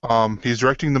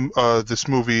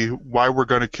movie, Why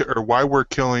We're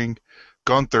Killing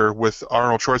Gunther with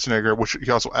Arnold Schwarzenegger, which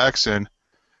he also acts in,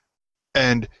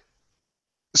 and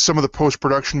some of the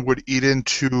post-production would eat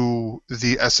into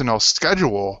the SNL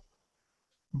schedule,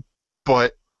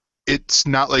 but it's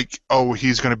not like, oh,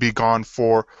 he's going to be gone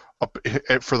for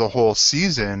the whole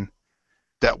season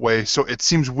that way. So it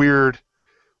seems weird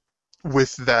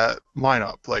with that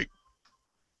lineup. Like,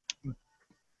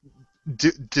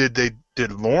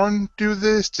 did Lorne do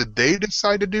this? Did they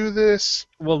decide to do this?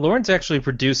 Well, Lorne's actually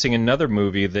producing another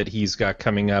movie that he's got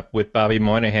coming up with Bobby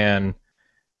Moynihan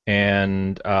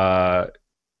and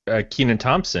Kenan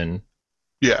Thompson.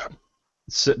 Yeah.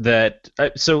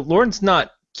 So Lorne's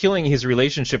not killing his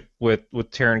relationship with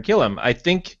Taron Killam. I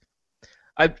think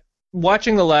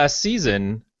watching the last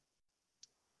season,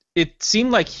 it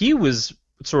seemed like he was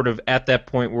sort of at that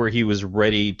point where he was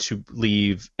ready to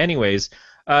leave anyways.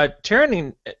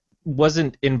 Taron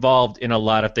wasn't involved in a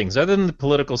lot of things other than the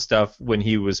political stuff when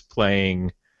he was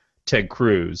playing Ted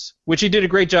Cruz, which he did a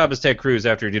great job as Ted Cruz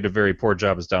after he did a very poor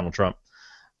job as Donald Trump.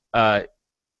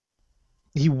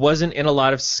 He wasn't in a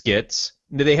lot of skits.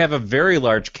 They have a very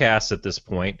large cast at this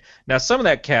point. Now, some of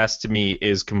that cast to me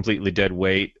is completely dead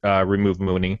weight. Remove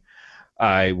Mooney.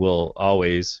 I will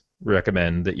always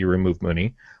recommend that you remove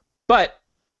Mooney. But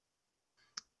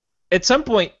at some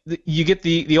point, you get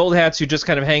the old hats who just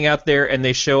kind of hang out there and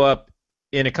they show up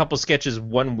in a couple sketches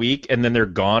 1 week and then they're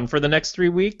gone for the next 3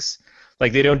 weeks.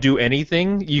 Like, they don't do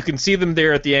anything. You can see them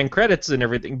there at the end credits and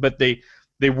everything, but they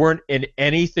weren't in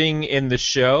anything in the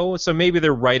show. So maybe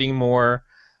they're writing more.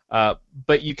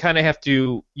 But you kind of have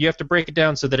to break it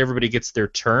down so that everybody gets their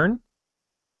turn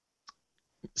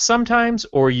sometimes,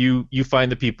 or you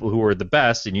find the people who are the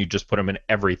best and you just put them in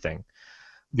everything.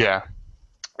 Yeah.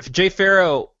 Jay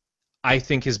Farrow, I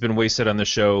think, has been wasted on the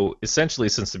show essentially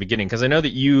since the beginning, because I know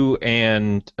that you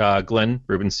and Glenn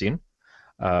Rubenstein,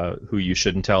 who you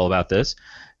shouldn't tell about this,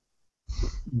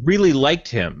 really liked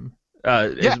him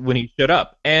when he showed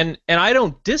up. And I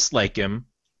don't dislike him,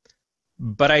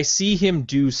 but I see him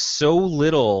do so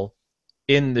little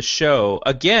in the show,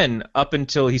 again, up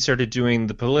until he started doing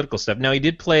the political stuff. Now, he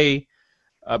did play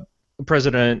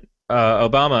President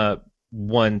Obama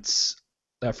once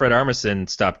Fred Armisen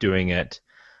stopped doing it.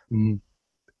 Mm.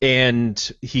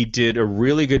 And he did a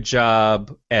really good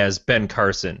job as Ben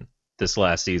Carson this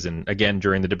last season, again,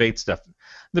 during the debate stuff.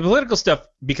 The political stuff,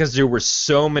 because there were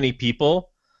so many people,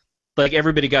 like,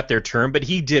 everybody got their turn, but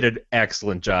he did an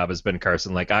excellent job as Ben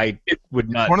Carson. Like, would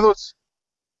not... One of those...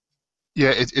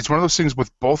 Yeah, it's one of those things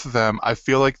with both of them. I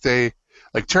feel like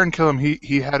like Taron Killam,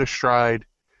 he had a stride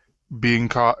being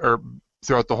caught or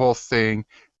throughout the whole thing,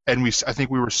 and I think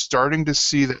we were starting to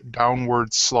see that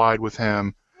downward slide with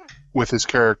him, with his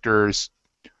characters.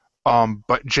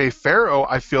 But Jay Farrow,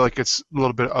 I feel like it's a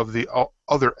little bit of the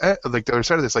other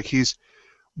side of this. Like,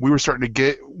 we were starting to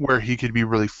get where he could be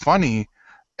really funny,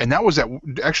 and that was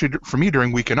actually for me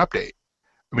during Weekend Update.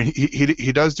 I mean,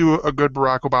 he does do a good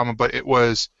Barack Obama, but it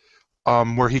was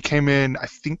where he came in, I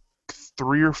think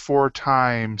 3 or 4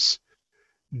 times,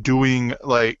 doing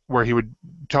like where he would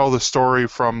tell the story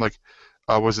from like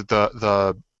was it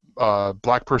the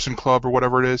Black Person Club or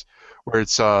whatever it is, where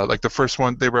it's like the first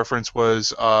one they referenced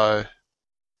was Kevin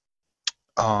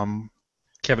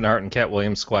Hart and Cat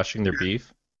Williams squashing their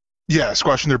beef. Yeah,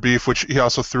 squashing their beef, which he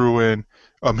also threw in.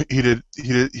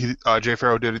 Jay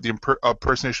Farrow did the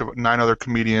impersonation of 9 other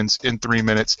comedians in 3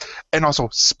 minutes, and also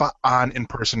spot on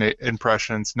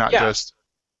impressions, not just.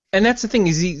 And that's the thing,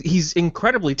 is he's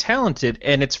incredibly talented,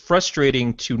 and it's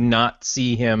frustrating to not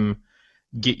see him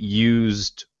get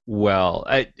used well.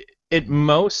 At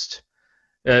most,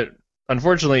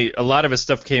 unfortunately, a lot of his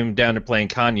stuff came down to playing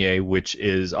Kanye, which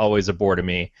is always a bore to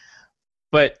me.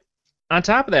 But on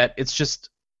top of that, it's just,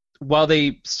 while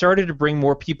they started to bring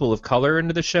more people of color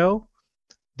into the show,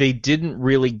 they didn't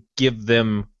really give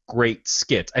them great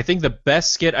skits. I think the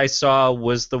best skit I saw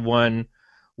was the one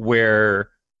where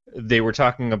they were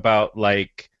talking about,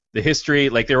 like, the history.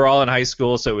 Like, they were all in high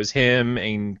school, so it was him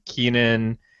and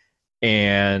Keenan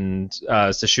and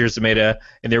Sashir Zameda,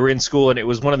 and they were in school, and it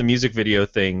was one of the music video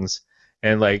things.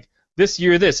 And, like, this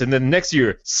year this, and then next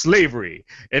year slavery,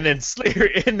 and then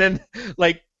slavery, and then,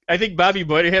 like, I think Bobby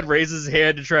Moynihan raises his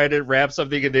hand to try to rap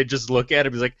something, and they just look at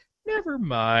him. He's like, never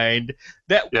mind.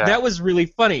 That was really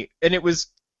funny. And it was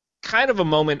kind of a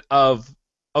moment of,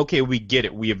 okay, we get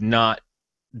it. We have not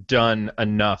done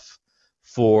enough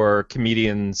for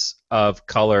comedians of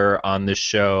color on this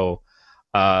show.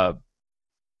 And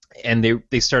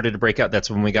they started to break out. That's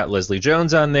when we got Leslie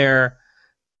Jones on there.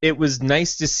 It was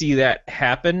nice to see that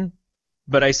happen,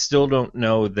 but I still don't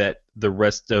know that the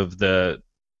rest of the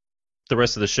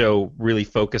show really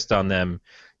focused on them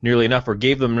nearly enough or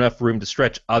gave them enough room to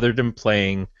stretch other than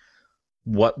playing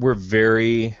what were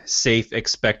very safe,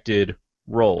 expected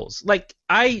roles. Like,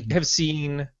 I have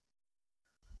seen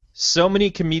so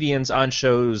many comedians on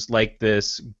shows like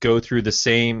this go through the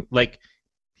same, like,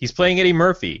 he's playing Eddie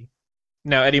Murphy.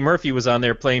 Now, Eddie Murphy was on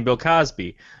there playing Bill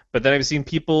Cosby, but then I've seen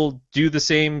people do the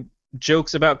same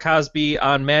jokes about Cosby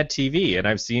on Mad TV, and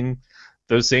I've seen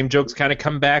those same jokes kind of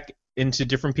come back into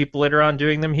different people later on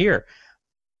doing them here.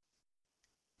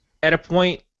 At a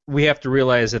point, we have to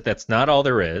realize that that's not all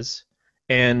there is,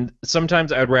 and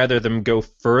sometimes I'd rather them go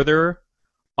further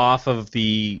off of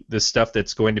the stuff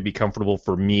that's going to be comfortable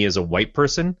for me as a white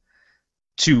person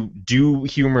to do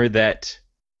humor that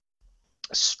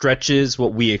stretches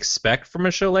what we expect from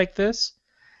a show like this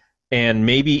and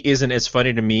maybe isn't as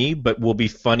funny to me but will be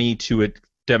funny to a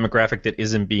demographic that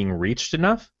isn't being reached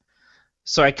enough.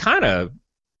 So I kind of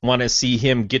want to see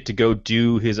him get to go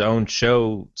do his own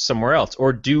show somewhere else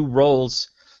or do roles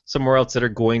somewhere else that are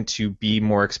going to be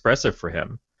more expressive for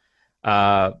him.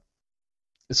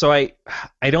 So I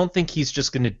don't think he's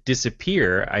just going to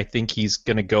disappear. I think he's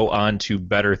going to go on to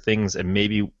better things, and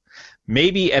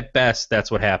maybe at best that's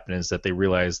what happened, is that they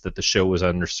realized that the show was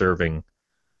underserving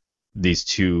these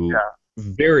two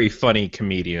very funny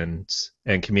comedians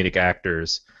and comedic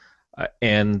actors,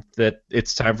 and that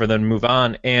it's time for them to move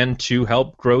on and to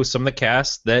help grow some of the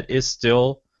cast that is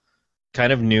still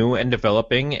kind of new and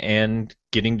developing and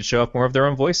getting to show off more of their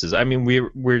own voices. I mean,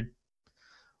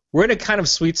 we're in a kind of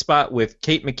sweet spot with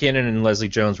Kate McKinnon and Leslie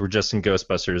Jones were just in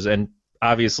Ghostbusters, and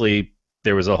obviously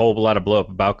there was a whole lot of blow-up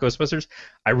about Ghostbusters.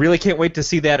 I really can't wait to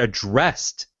see that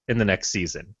addressed in the next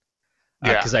season,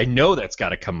 because I know that's got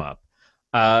to come up.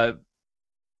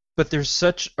 But there's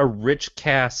such a rich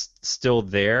cast still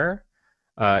there.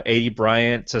 A.D.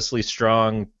 Bryant, Cecily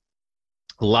Strong,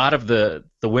 a lot of the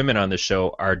women on the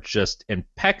show are just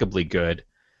impeccably good.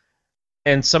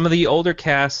 And some of the older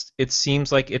cast, it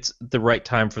seems like it's the right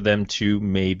time for them to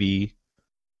maybe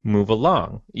move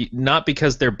along. Not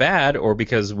because they're bad or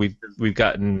because we've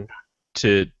gotten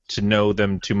to know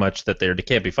them too much that they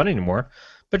can't be funny anymore,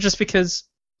 but just because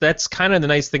that's kind of the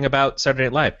nice thing about Saturday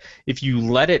Night Live. If you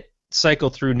let it cycle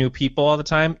through new people all the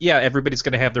time, yeah, everybody's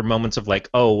going to have their moments of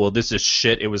like, oh, well, this is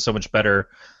shit. It was so much better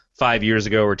 5 years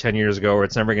ago or 10 years ago, or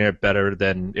it's never going to get better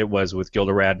than it was with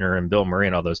Gilda Radner and Bill Murray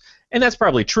and all those. And that's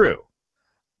probably true.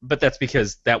 But that's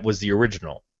because that was the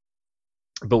original.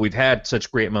 But we've had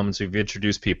such great moments. We've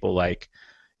introduced people like,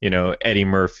 Eddie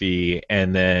Murphy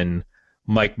and then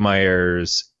Mike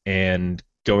Myers and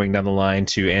going down the line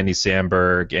to Andy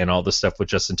Samberg and all the stuff with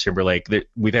Justin Timberlake.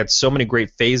 We've had so many great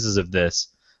phases of this.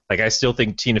 Like, I still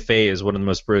think Tina Fey is one of the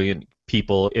most brilliant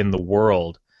people in the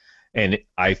world. And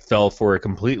I fell for it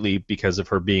completely because of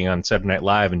her being on Saturday Night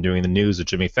Live and doing the news with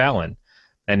Jimmy Fallon.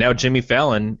 And now Jimmy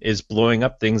Fallon is blowing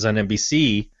up things on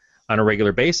NBC on a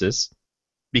regular basis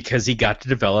because he got to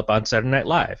develop on Saturday Night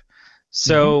Live.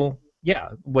 So, yeah,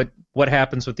 what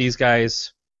happens with these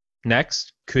guys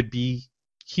next could be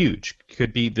huge.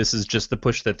 Could be this is just the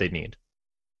push that they need.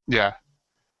 Yeah.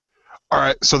 All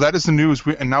right, so that is the news,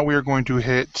 and now we are going to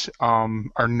hit our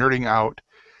nerding out.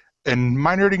 And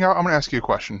my nerding out, I'm going to ask you a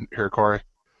question here, Corey.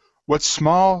 What's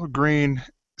small, green,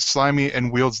 slimy,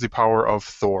 and wields the power of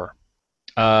Thor?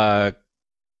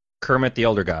 Kermit the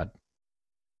Elder God.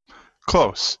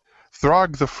 Close.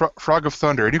 Throg the Frog of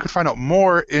Thunder. And you can find out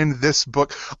more in this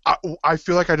book. I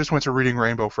feel like I just went to Reading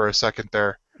Rainbow for a second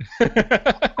there. Take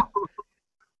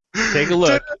a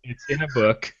look. It's in a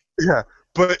book. Yeah,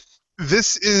 but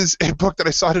this is a book that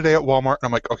I saw today at Walmart, and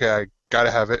I'm like, okay, I got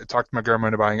to have it. I talked to my grandma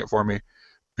into buying it for me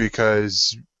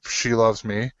because she loves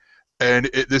me. And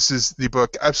this is the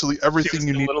book, absolutely everything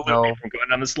you need to know. From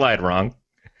going on the slide wrong.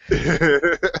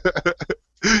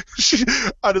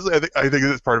 Honestly, I think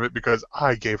that's part of it because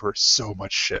I gave her so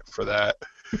much shit for that.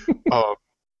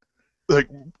 Like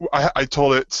I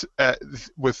told it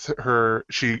with her.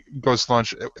 She goes to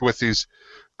lunch with these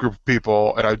group of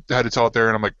people, and I had to tell it there.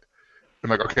 And I'm like,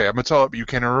 okay, I'm gonna tell it, but you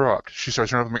can't interrupt. She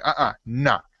starts interrupting me.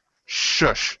 Nah,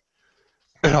 shush,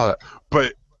 and all that.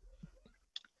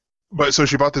 But so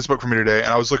she bought this book for me today,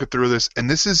 and I was looking through this, and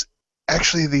this is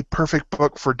actually the perfect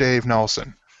book for Dave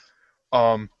Nelson.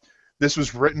 This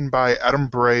was written by Adam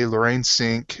Bray, Lorraine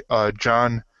Sink,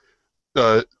 John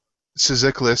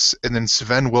Ciziklis, and then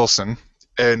Sven Wilson.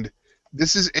 And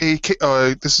this is a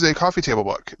coffee table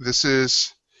book. This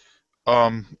is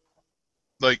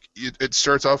it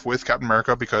starts off with Captain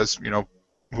America because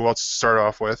who else to start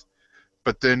off with,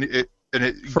 but then it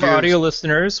for audio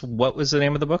listeners, what was the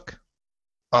name of the book?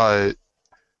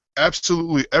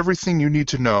 Absolutely everything you need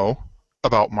to know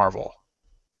about Marvel.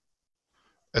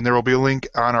 and there will be a link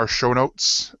on our show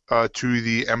notes to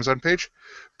the Amazon page.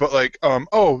 But like,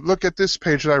 oh, look at this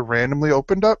page that I randomly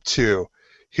opened up to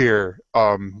here.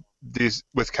 These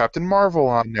with Captain Marvel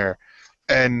on there,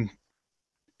 and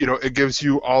it gives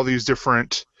you all these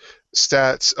different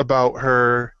stats about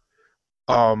her.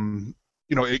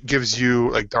 It gives you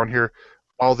like down here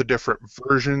all the different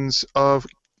versions of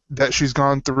that she's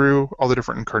gone through, all the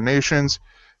different incarnations,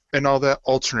 and all that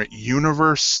alternate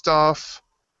universe stuff.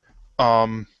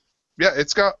 Yeah,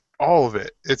 it's got all of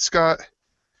it. It's cool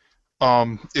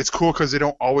because they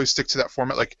don't always stick to that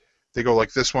format. Like they go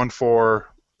like this one for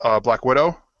Black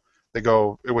Widow. They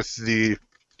go with the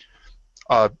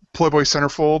Playboy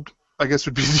centerfold, I guess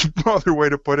would be the other way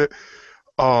to put it.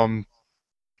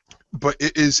 But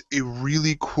it is a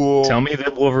really cool. Tell me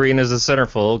that Wolverine is a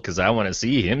centerfold because I want to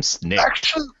see him snake.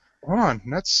 Actually, hold on.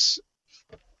 That's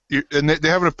and they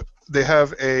have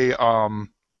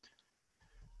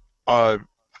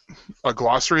a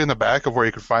glossary in the back of where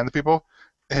you can find the people,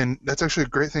 and that's actually a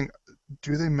great thing.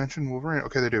 Do they mention Wolverine?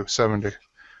 Okay, they do. 70.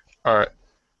 All right.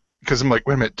 Because I'm like,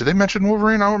 wait a minute, did they mention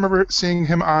Wolverine? I don't remember seeing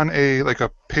him on a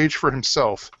page for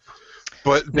himself.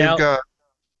 But they've got.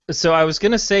 So I was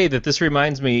going to say that this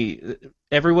reminds me,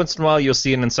 every once in a while you'll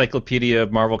see an encyclopedia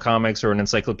of Marvel Comics or an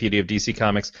encyclopedia of DC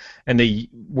Comics, and they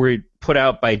were put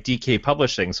out by DK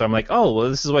Publishing. So I'm like, oh, well,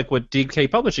 this is like what DK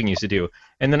Publishing used to do.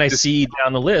 And then I see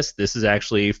down the list, this is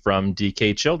actually from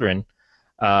DK Children,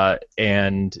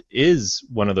 and is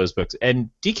one of those books. And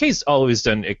DK's always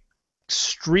done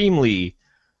extremely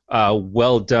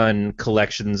well done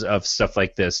collections of stuff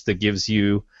like this that gives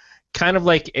you kind of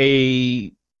like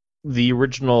the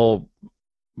original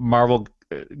Marvel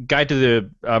Guide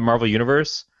to the Marvel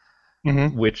Universe,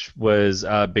 which was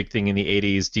a big thing in the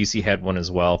 80s. DC had one as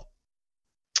well.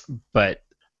 But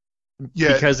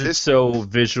because it's so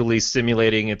visually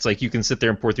stimulating, it's like you can sit there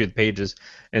and pour through the pages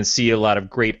and see a lot of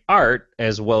great art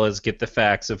as well as get the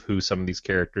facts of who some of these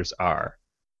characters are.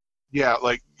 Yeah,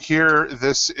 like here,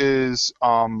 this is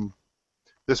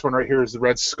this one right here is the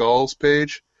Red Skulls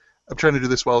page. I'm trying to do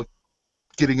this while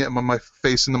getting it on my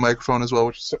face in the microphone as well,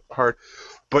 which is hard.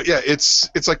 But yeah, it's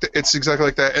exactly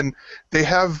like that. And they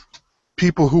have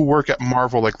people who work at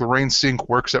Marvel, like Lorraine Sink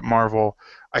works at Marvel.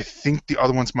 I think the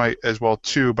other ones might as well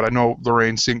too, but I know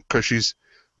Lorraine Sink because she's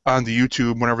on the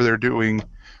YouTube whenever they're doing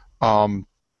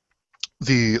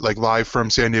the live from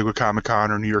San Diego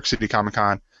Comic-Con or New York City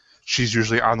Comic-Con. She's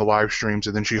usually on the live streams,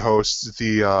 and then she hosts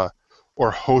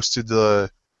hosted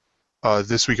the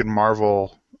This Week in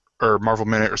Marvel or Marvel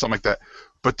Minute or something like that.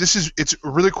 But it's a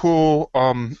really cool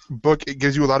book. It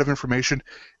gives you a lot of information.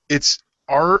 Its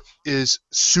art is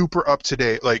super up to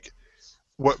date. Like,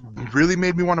 what really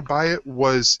made me want to buy it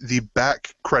was the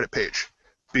back credit page,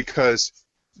 because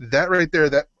that right there,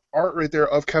 that art right there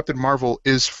of Captain Marvel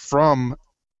is from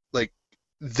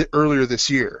earlier this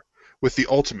year with the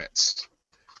Ultimates.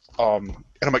 And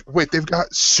I'm like, wait, they've got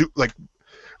like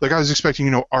I was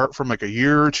expecting art from a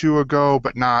year or two ago,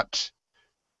 but not.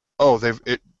 Oh,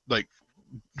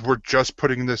 we're just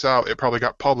putting this out. It probably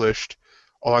got published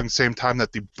along the same time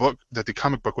that the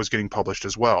comic book was getting published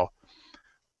as well.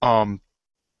 And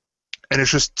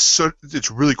it's just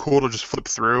it's really cool to just flip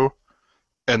through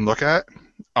and look at.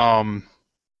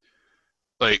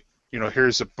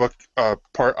 Here's a book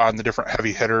part on the different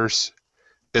heavy hitters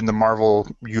in the Marvel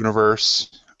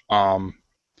universe. Then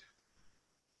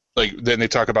they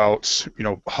talk about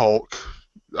Hulk,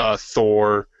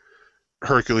 Thor,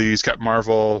 Hercules, Captain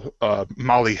Marvel,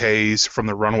 Molly Hayes from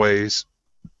the Runaways,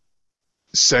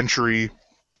 Sentry,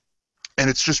 and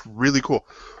it's just really cool.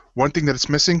 One thing that it's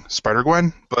missing,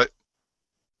 Spider-Gwen, but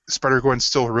Spider-Gwen's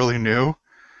still really new,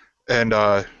 and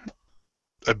a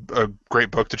great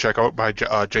book to check out by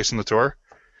Jason Latour.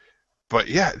 But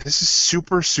yeah, this is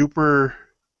super, super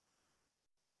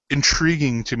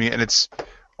intriguing to me, and it's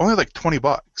only like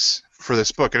 $20 for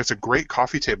this book, and it's a great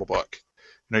coffee table book.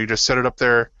 You just set it up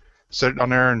there, set it on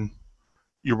there, and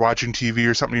you're watching TV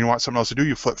or something, you want something else to do,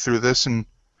 you flip through this and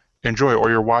enjoy it. Or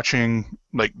you're watching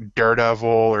Daredevil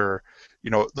or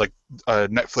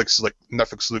Netflix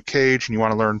Luke Cage, and you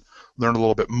want to learn a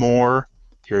little bit more.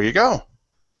 Here you go.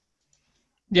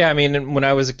 Yeah, I mean, when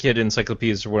I was a kid,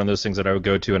 encyclopedias were one of those things that I would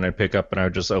go to and I'd pick up and I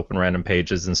would just open random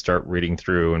pages and start reading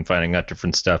through and finding out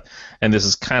different stuff. And this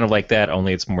is kind of like that,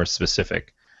 only it's more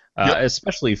specific,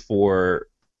 especially for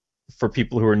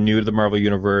people who are new to the Marvel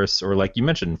Universe, or like you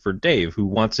mentioned, for Dave, who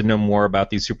wants to know more about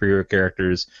these superhero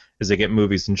characters as they get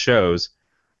movies and shows,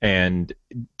 and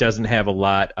doesn't have a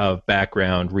lot of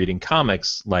background reading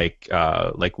comics like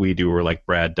we do or like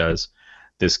Brad does.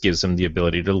 This gives them the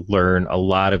ability to learn a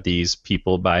lot of these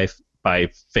people by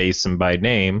face and by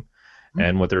name,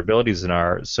 and what their abilities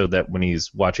are, so that when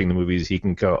he's watching the movies, he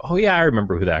can go, "Oh yeah, I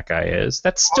remember who that guy is.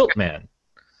 That's Stiltman."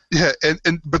 Yeah,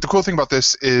 but the cool thing about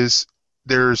this is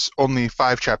there's only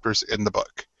 5 chapters in the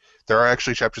book. There are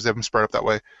actually chapters that have been spread up that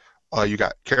way. You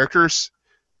got characters,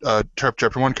 chapter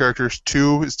 1 characters,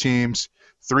 2 is teams,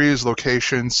 3 is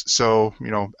locations. So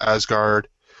Asgard.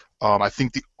 I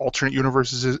think the alternate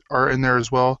universes are in there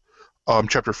as well.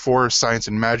 Chapter 4 is science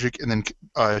and magic, and then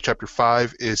chapter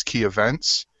 5 is key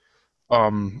events,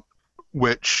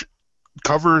 which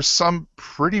covers some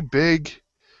pretty big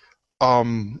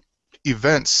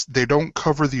events. They don't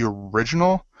cover the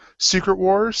original Secret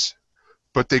Wars,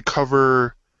 but they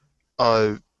cover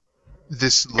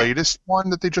this latest one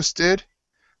that they just did.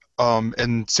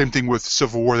 And same thing with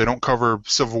Civil War. They don't cover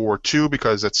Civil War 2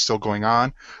 because that's still going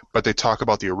on, but they talk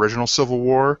about the original Civil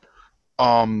War.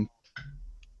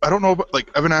 I don't know, but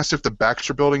Evan asked if the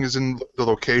Baxter Building is in the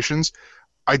locations.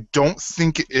 I don't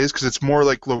think it is, because it's more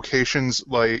like locations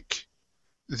like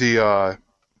the hold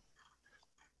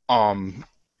on,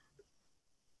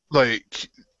 let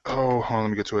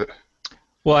me get to it.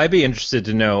 Well, I'd be interested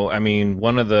to know. I mean,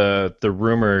 one of the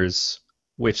rumors,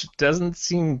 which doesn't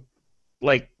seem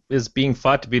like is being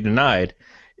thought to be denied,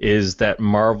 is that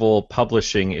Marvel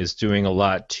Publishing is doing a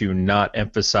lot to not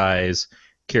emphasize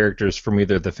characters from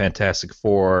either the Fantastic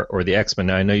Four or the X-Men.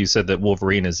 Now, I know you said that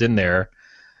Wolverine is in there,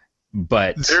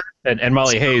 but and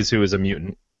Molly Hayes, who is a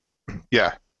mutant.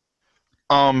 Yeah.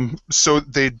 So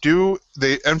they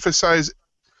emphasize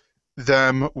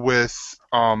them with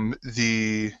in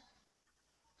the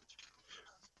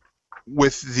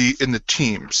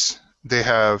teams.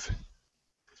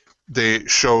 They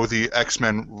show the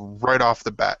X-Men right off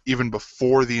the bat, even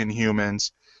before the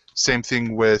Inhumans. Same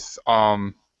thing with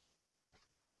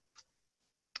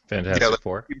Fantastic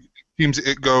Four. Teams,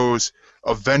 it goes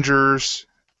Avengers,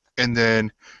 and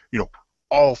then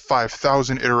all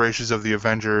 5,000 iterations of the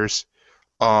Avengers,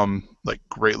 like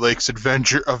Great Lakes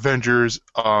Avengers,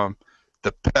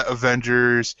 the Pet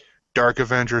Avengers, Dark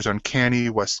Avengers, Uncanny,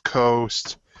 West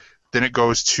Coast. Then it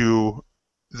goes to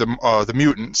the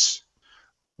mutants,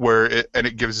 where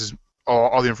it gives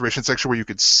all the information section where you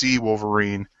could see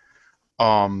Wolverine.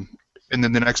 And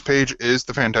then the next page is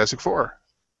the Fantastic Four.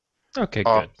 Okay,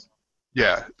 good.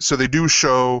 Yeah, so they do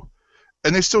show,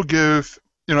 and they still give,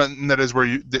 and that is where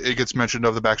it gets mentioned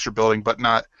of the Baxter Building, but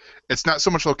it's not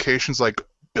so much locations like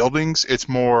buildings. It's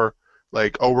more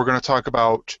like, oh, we're going to talk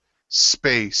about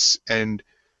space, and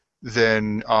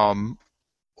then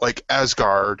like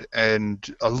Asgard and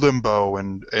Limbo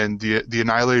and the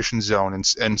Annihilation Zone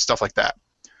and stuff like that.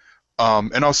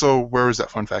 And also, where was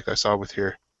that fun fact I saw with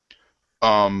here?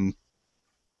 There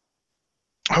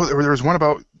was one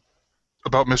about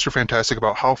Mr. Fantastic,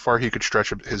 about how far he could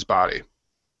stretch his body.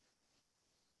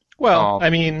 Well,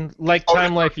 I mean, like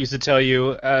Time Life used to tell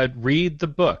you, read the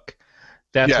book.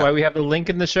 That's why we have the link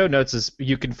in the show notes. Is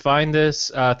you can find this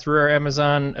through our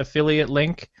Amazon affiliate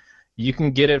link. You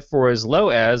can get it for as low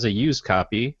as a used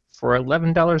copy for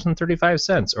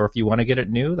 $11.35, or if you want to get it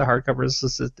new, the hardcover is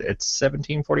it's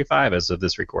 $17.45 as of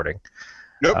this recording.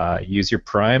 Yep. Use your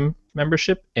Prime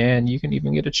membership, and you can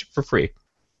even get it shipped for free.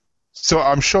 So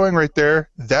I'm showing right there.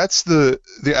 That's the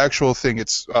actual thing.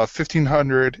 It's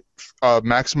 1,500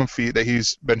 maximum feet that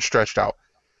he's been stretched out.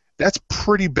 That's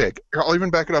pretty big. I'll even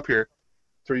back it up here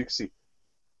so you can see.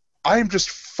 I am just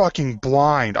fucking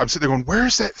blind. I'm sitting there going,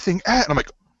 "Where's that thing at?" And I'm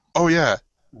like, "Oh yeah,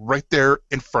 right there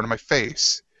in front of my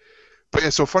face." But yeah,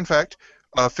 so fun fact: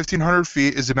 1,500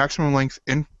 feet is the maximum length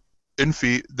in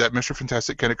feet that Mr.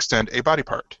 Fantastic can extend a body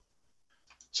part.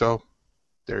 So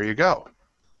there you go.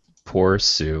 Poor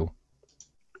Sue.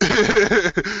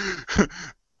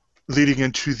 Leading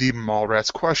into the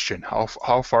Mallrats question: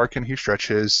 how far can he stretch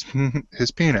his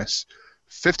penis?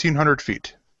 1,500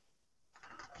 feet.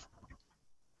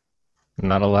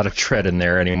 Not a lot of tread in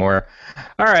there anymore.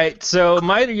 All right, so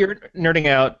my nerding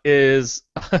out is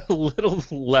a little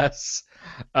less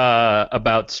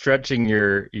about stretching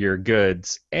your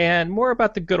goods and more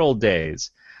about the good old days.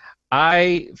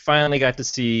 I finally got to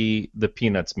see the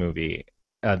Peanuts movie,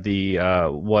 the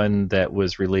one that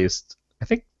was released, I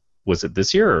think, was it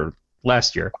this year or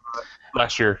last year?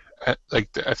 Last year, I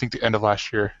think the end of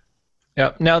last year.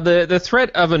 Yeah. Now, the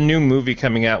threat of a new movie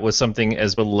coming out was something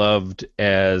as beloved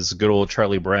as good old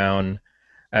Charlie Brown,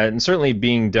 and certainly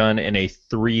being done in a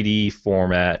 3D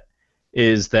format,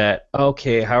 is that,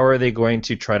 okay, how are they going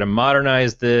to try to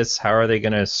modernize this? How are they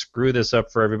going to screw this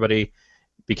up for everybody?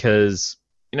 Because,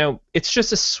 it's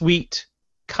just a sweet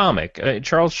comic.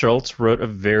 Charles Schultz wrote a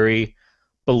very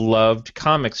beloved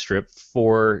comic strip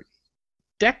for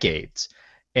decades.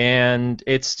 and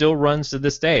it still runs to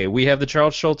this day. We have the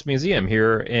Charles Schulz Museum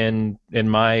here in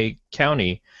my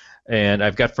county, and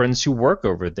I've got friends who work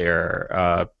over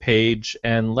there. Paige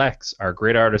and Lex are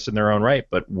great artists in their own right,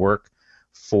 but work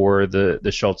for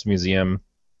the Schulz Museum,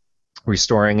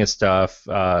 restoring his stuff,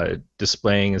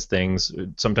 displaying his things,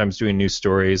 sometimes doing new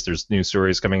stories. There's new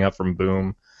stories coming up from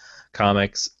Boom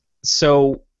Comics.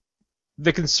 So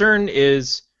the concern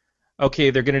is, okay,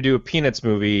 they're going to do a Peanuts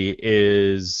movie.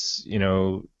 Is,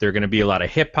 there going to be a lot of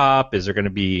hip hop? Is there going to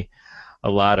be a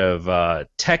lot of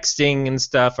texting and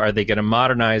stuff? Are they going to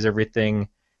modernize everything?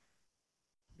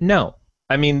 No.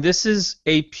 I mean, this is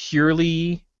a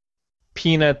purely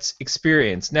Peanuts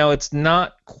experience. Now, it's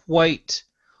not quite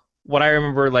what I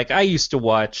remember. Like, I used to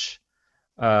watch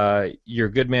Your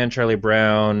Good Man, Charlie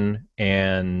Brown,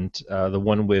 and the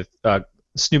one with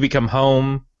Snoopy Come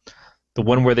Home, the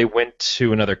one where they went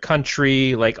to another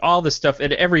country, like all the stuff.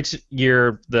 And every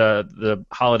year, the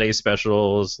holiday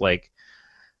specials, like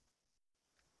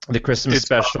the Christmas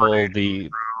special,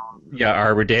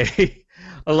 Arbor Day,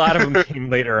 a lot of them came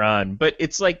later on. But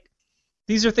it's like,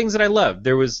 these are things that I love.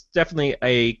 There was definitely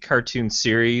a cartoon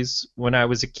series when I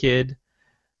was a kid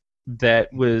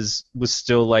that was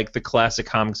still like the classic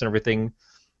comics and everything.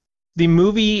 The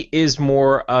movie is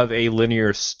more of a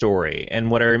linear story, and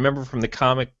what I remember from the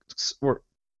comics, or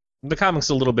the comics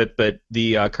a little bit, but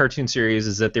the cartoon series,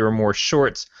 is that they were more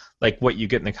shorts, like what you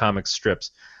get in the comic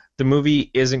strips. The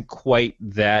movie isn't quite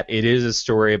that. It is a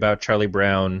story about Charlie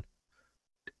Brown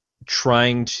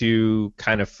trying to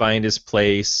kind of find his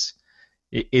place.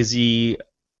 Is he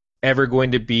ever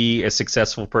going to be a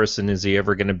successful person? Is he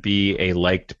ever going to be a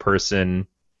liked person?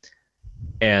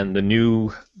 And the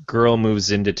new girl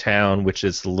moves into town, which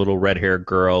is the little red-haired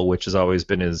girl, which has always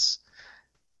been his,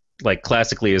 like,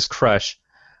 classically his crush,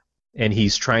 and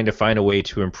he's trying to find a way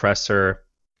to impress her.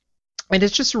 And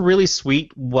it's just a really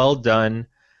sweet, well-done,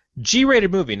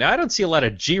 G-rated movie. Now, I don't see a lot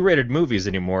of G-rated movies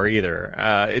anymore either.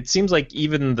 It seems like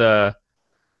even the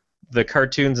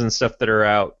cartoons and stuff that are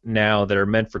out now that are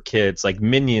meant for kids, like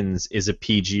Minions is a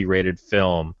PG-rated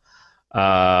film.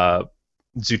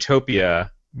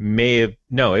 Zootopia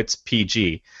it's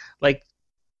PG. Like,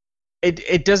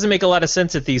 it doesn't make a lot of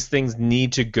sense that these things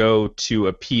need to go to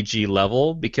a PG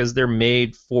level because they're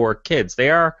made for kids. They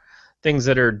are things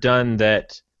that are done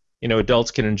that,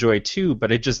 adults can enjoy too,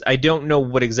 but I don't know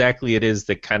what exactly it is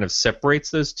that kind of separates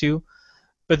those two.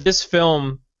 But this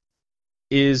film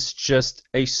is just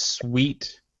a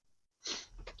sweet,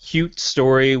 cute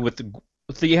story with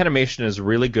the animation is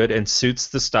really good and suits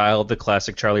the style of the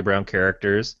classic Charlie Brown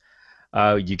characters.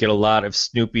 You get a lot of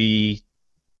Snoopy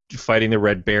fighting the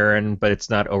Red Baron, but it's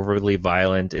not overly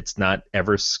violent. It's not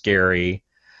ever scary.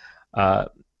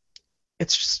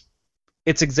 It's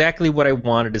exactly what I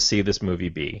wanted to see this movie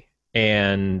be.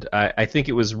 And I think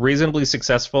it was reasonably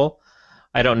successful.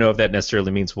 I don't know if that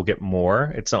necessarily means we'll get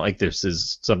more. It's not like this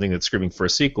is something that's screaming for a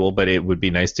sequel, but it would be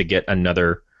nice to get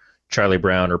another Charlie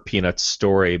Brown or Peanuts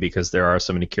story because there are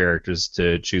so many characters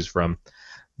to choose from.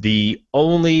 The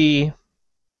only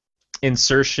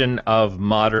insertion of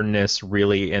modernness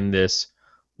really in this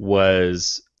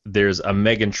was there's a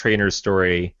Meghan Trainor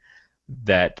story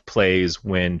that plays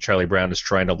when Charlie Brown is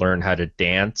trying to learn how to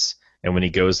dance and when he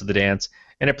goes to the dance,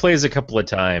 and it plays a couple of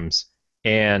times.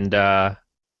 And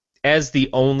as the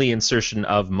only insertion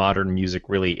of modern music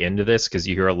really into this, because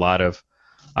you hear a lot of,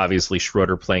 obviously,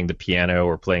 Schroeder playing the piano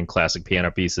or playing classic piano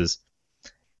pieces,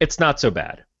 it's not so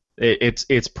bad.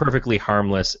 It's perfectly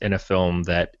harmless in a film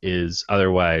that is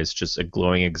otherwise just a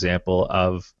glowing example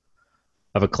of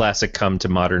a classic come to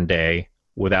modern day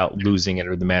without losing it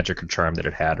or the magic or charm that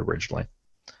it had originally.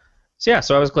 So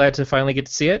I was glad to finally get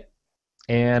to see it,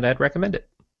 and I'd recommend it.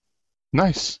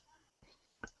 Nice.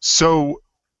 So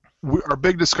our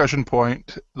big discussion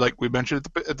point, like we mentioned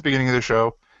at the beginning of the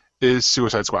show, is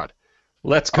Suicide Squad.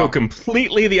 Let's go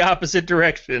completely the opposite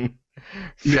direction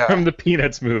from the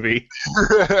Peanuts movie.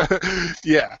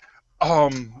 Yeah.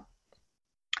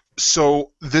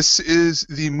 So this is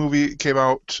the movie came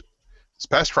out this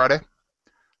past Friday.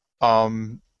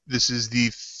 This is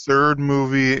the third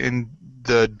movie in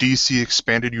the DC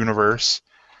expanded universe.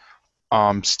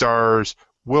 Stars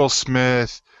Will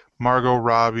Smith, Margot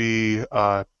Robbie,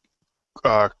 Cara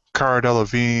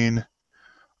Delevingne,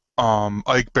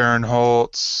 Ike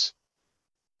Barinholtz,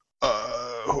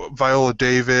 Viola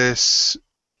Davis.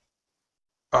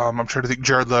 I'm trying to think.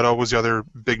 Jared Leto was the other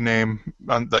big name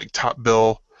on top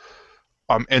bill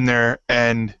in there,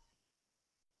 and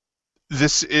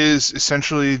this is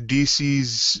essentially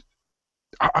DC's.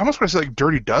 I almost want to say like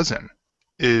Dirty Dozen,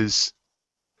 is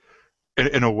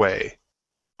in a way.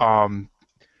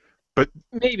 But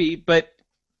maybe, but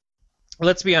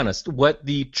let's be honest, what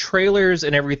the trailers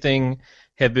and everything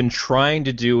have been trying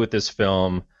to do with this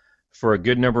film for a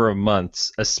good number of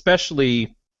months,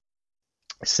 especially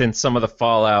since some of the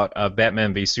fallout of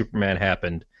Batman v Superman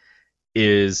happened,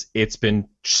 is it's been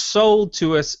sold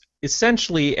to us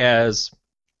essentially as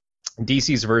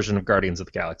DC's version of Guardians of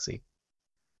the Galaxy.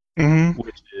 Mm-hmm.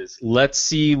 Which is, let's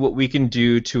see what we can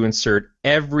do to insert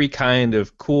every kind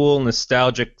of cool,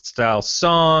 nostalgic style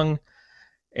song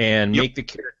and make the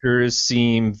characters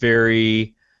seem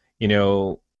very,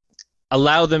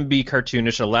 allow them to be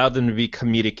cartoonish, allow them to be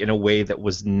comedic in a way that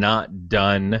was not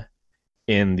done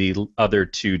in the other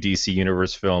two DC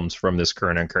Universe films from this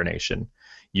current incarnation.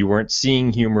 You weren't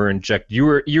seeing humor inject. You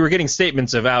were getting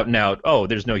statements of out and out, oh,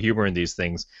 there's no humor in these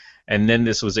things. And then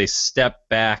this was a step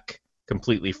back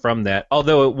completely from that,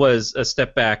 although it was a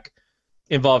step back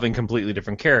involving completely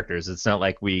different characters. It's not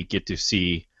like we get to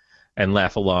see and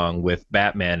laugh along with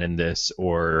Batman in this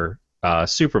or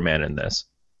Superman in this.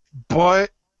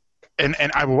 But and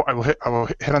I will hit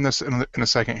on this in a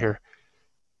second here.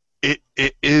 It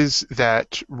is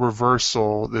that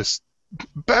reversal, this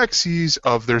backsies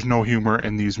of there's no humor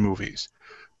in these movies,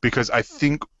 because I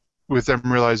think with them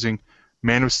realizing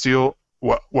Man of Steel,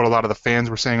 what a lot of the fans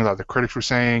were saying, a lot of the critics were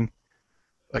saying,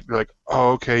 they're like,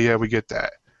 oh, okay, yeah, we get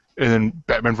that. And then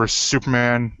Batman vs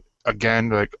Superman, again,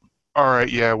 they're like, all right,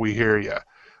 yeah, we hear ya.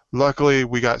 Luckily,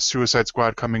 we got Suicide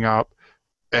Squad coming up,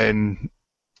 and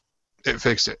it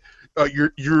fixed it.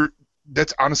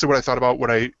 That's honestly what I thought about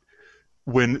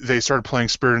when they started playing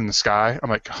Spirit in the Sky. I'm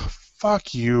like, oh,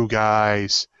 fuck you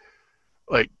guys.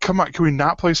 Like, come on, can we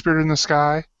not play Spirit in the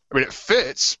Sky? I mean, it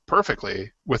fits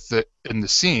perfectly in the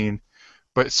scene,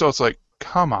 but still, it's like,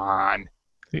 come on.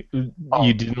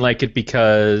 You didn't like it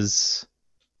because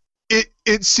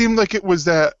it seemed like it was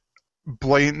that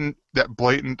blatant.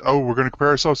 Oh, we're going to compare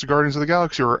ourselves to Guardians of the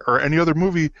Galaxy or any other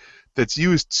movie that's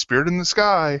used Spirit in the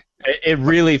Sky. It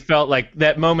really felt like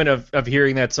that moment of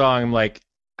hearing that song. I'm like,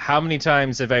 how many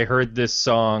times have I heard this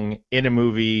song in a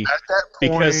movie? At that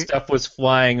point, because stuff was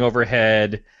flying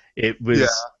overhead. It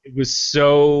was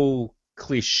so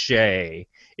cliche.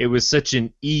 It was such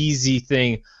an easy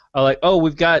thing. Like, oh,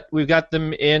 we've got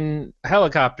them in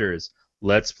helicopters.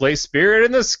 Let's play Spirit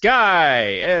in the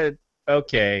Sky.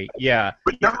 Okay, yeah.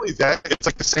 But not only that, it's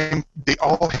like the same. They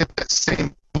all hit that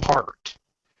same part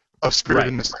of Spirit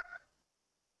in the Sky.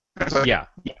 Like, yeah.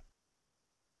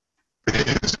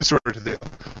 Sort of the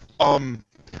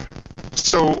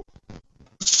So,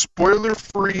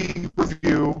 spoiler-free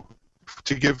review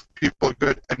to give people a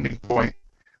good ending point.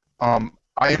 I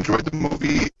enjoyed the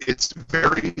movie. It's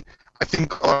very. I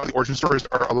think a lot of the origin stories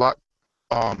are a lot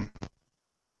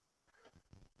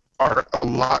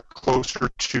closer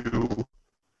to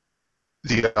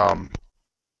the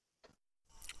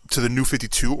New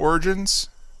 52 origins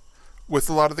with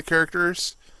a lot of the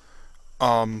characters,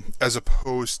 as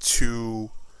opposed to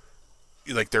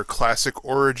like their classic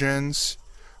origins.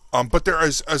 But there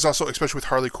is also, especially with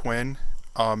Harley Quinn,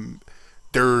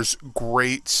 there's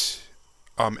great.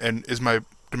 And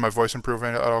did my voice improve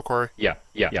at all, Corey? Yeah.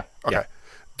 Okay. Yeah.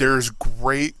 There's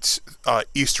great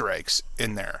Easter eggs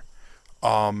in there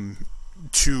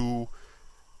to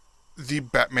the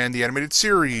Batman the Animated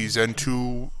Series and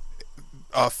to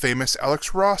famous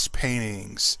Alex Ross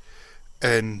paintings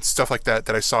and stuff like that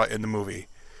I saw in the movie.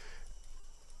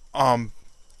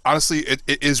 Honestly, it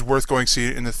is worth going to see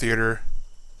it in the theater.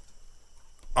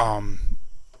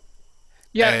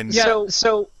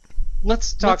 So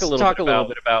let's talk a little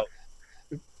bit about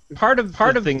part of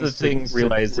the things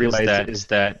realize is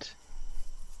that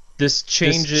this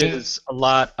changes a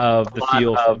lot of the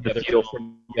feel from the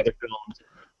other films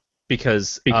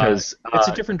because it's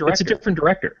a different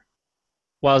director.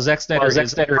 While Zack Snyder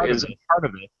is part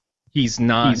of it, he's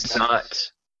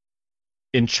not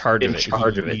in charge of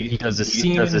it. He does a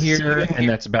scene in here, and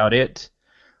that's about it.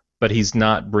 But he's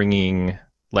not bringing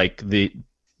like the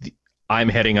I'm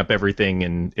heading up everything,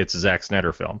 and it's a Zack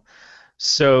Snyder film.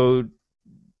 So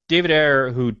David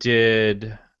Ayer, who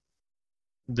did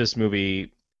this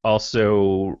movie,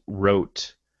 also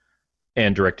wrote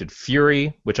and directed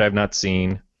Fury, which I've not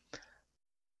seen.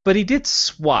 But he did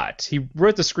SWAT. He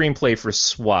wrote the screenplay for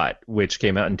SWAT, which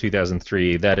came out in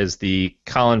 2003. That is the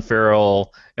Colin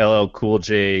Farrell, LL Cool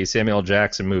J, Samuel L.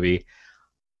 Jackson movie.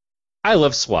 I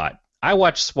love SWAT. I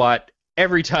watch SWAT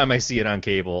every time I see it on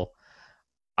cable.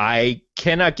 I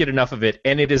cannot get enough of it,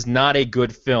 and it is not a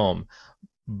good film,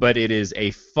 but it is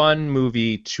a fun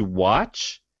movie to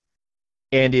watch,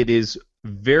 and it is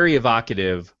very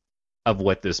evocative of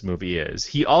what this movie is.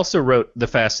 He also wrote The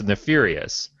Fast and the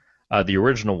Furious, the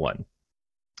original one.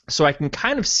 So I can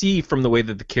kind of see from the way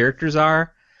that the characters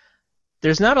are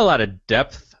there's not a lot of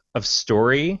depth of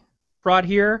story brought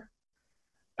here,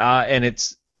 and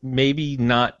it's maybe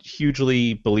not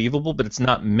hugely believable, but it's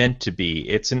not meant to be.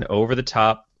 It's an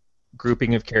over-the-top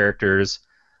grouping of characters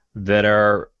that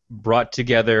are brought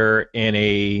together in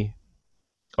a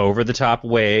over-the-top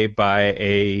way by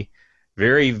a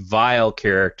very vile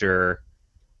character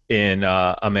in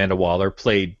Amanda Waller,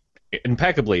 played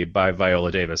impeccably by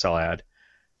Viola Davis, I'll add.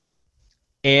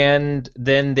 And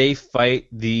then they fight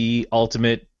the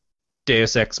ultimate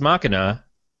Deus Ex Machina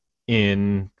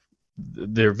in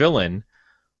their villain,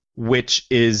 which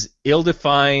is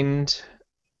ill-defined,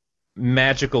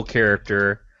 magical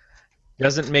character.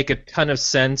 Doesn't make a ton of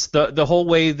sense. The whole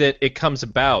way that it comes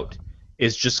about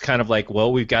is just kind of like,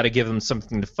 well, we've got to give them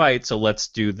something to fight, so let's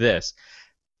do this.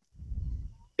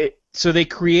 So they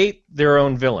create their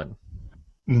own villain.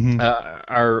 Mm-hmm.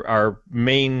 Our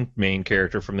main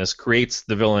character from this creates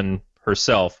the villain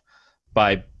herself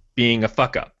by being a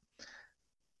fuck up,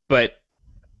 but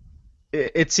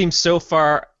it seems so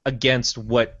far against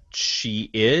what she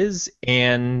is,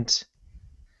 and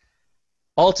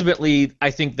ultimately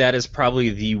I think that is probably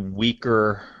the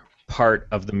weaker part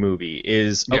of the movie.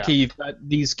 Is okay, you've got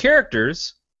these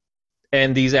characters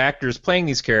and these actors playing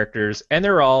these characters, and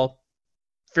they're all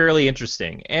fairly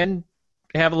interesting and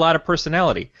have a lot of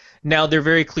personality. Now, they're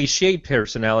very cliched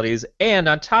personalities, and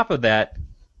on top of that,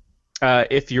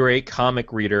 if you're a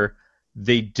comic reader,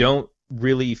 they don't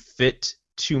really fit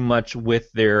too much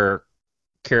with their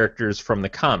characters from the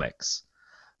comics.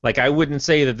 Like, I wouldn't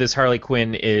say that this Harley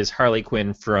Quinn is Harley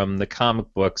Quinn from the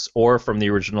comic books or from the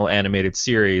original animated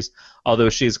series, although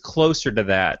she's closer to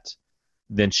that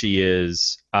than she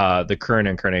is the current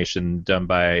incarnation done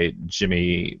by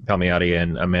Jimmy Palmiotti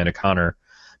and Amanda Conner,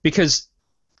 because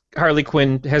Harley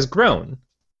Quinn has grown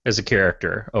as a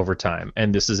character over time,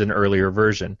 and this is an earlier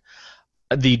version.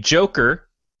 The Joker,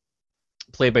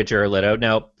 played by Jared Leto.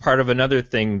 Now, part of another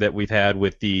thing that we've had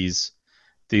with these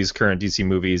current DC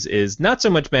movies is not so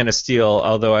much Man of Steel,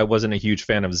 although I wasn't a huge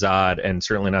fan of Zod, and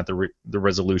certainly not the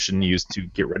resolution used to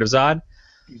get rid of Zod.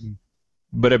 Mm-hmm.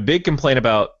 But a big complaint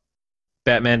about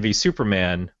Batman v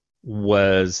Superman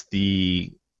was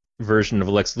the version of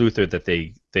Lex Luthor that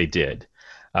they did.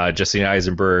 Jesse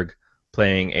Eisenberg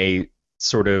playing a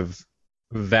sort of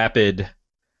vapid,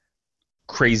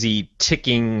 crazy,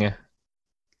 ticking,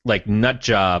 like nut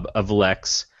job of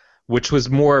Lex, which was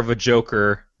more of a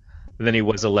Joker than he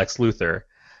was a Lex Luthor.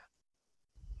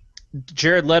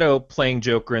 Jared Leto playing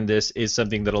Joker in this is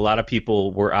something that a lot of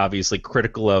people were obviously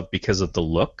critical of because of the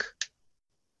look.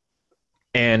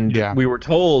 And we were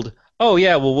told, oh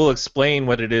yeah, well, we'll explain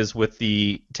what it is with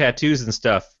the tattoos and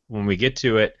stuff when we get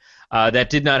to it. That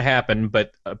did not happen,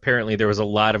 but apparently there was a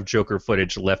lot of Joker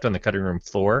footage left on the cutting room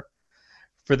floor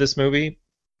for this movie.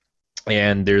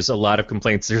 And there's a lot of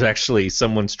complaints. There's actually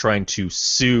someone's trying to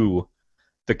sue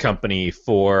the company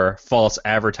for false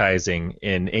advertising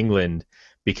in England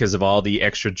because of all the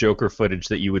extra Joker footage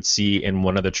that you would see in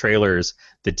one of the trailers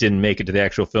that didn't make it to the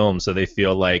actual film, so they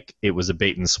feel like it was a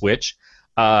bait and switch.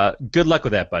 Good luck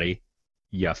with that, buddy.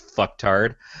 You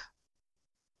fucktard.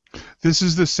 This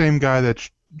is the same guy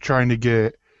that's trying to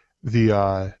get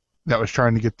the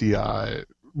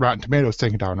Rotten Tomatoes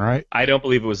taken down, right? I don't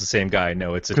believe it was the same guy.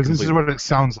 No, it's because this is what it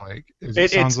sounds like.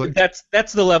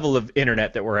 That's the level of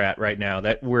internet that we're at right now.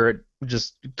 That we're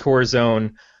just core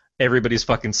zone. Everybody's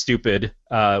fucking stupid.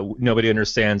 Nobody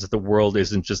understands that the world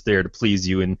isn't just there to please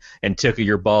you and tickle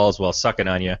your balls while sucking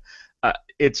on you.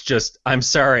 It's just, I'm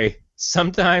sorry.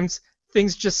 Sometimes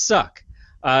things just suck.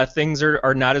 Things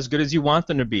are not as good as you want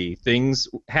them to be. Things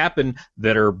happen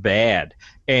that are bad,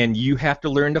 and you have to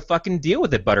learn to fucking deal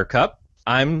with it, Buttercup.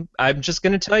 I'm just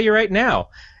going to tell you right now.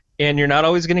 And you're not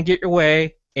always going to get your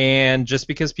way, and just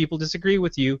because people disagree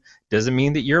with you doesn't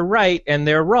mean that you're right and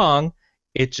they're wrong.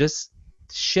 It just,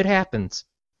 shit happens.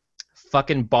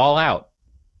 Fucking ball out.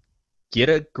 Get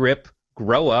a grip,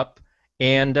 grow up,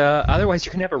 and otherwise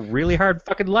you're going to have a really hard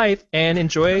fucking life and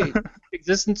enjoy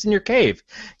existence in your cave,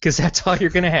 because that's all you're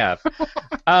going to have.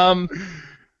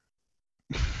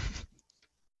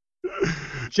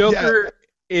 Joker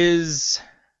is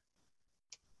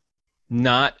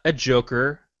not a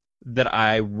Joker that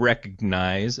I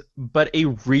recognize, but a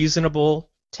reasonable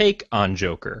take on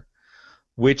Joker,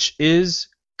 which is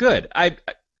good.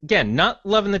 Again, not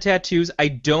loving the tattoos. I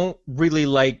don't really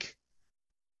like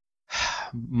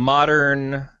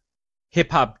modern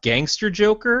hip-hop gangster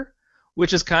Joker,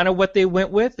 which is kind of what they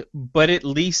went with, but at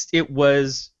least it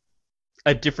was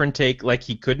a different take. Like,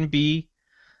 he couldn't be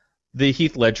the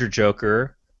Heath Ledger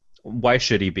Joker. Why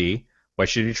should he be? Why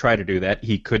should he try to do that?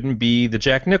 He couldn't be the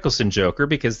Jack Nicholson Joker,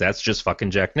 because that's just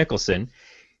fucking Jack Nicholson.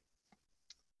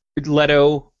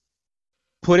 Leto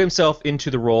put himself into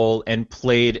the role and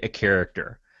played a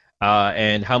character.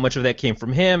 And how much of that came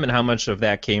from him and how much of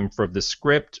that came from the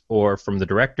script or from the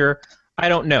director, I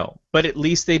don't know. But at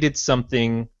least they did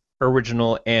something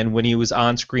original, and when he was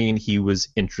on screen, he was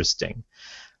interesting.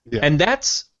 Yeah. And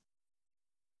that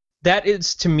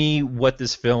is, to me, what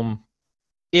this film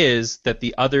is that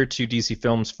the other two DC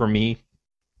films, for me,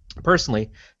 personally,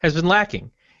 has been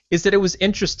lacking, is that it was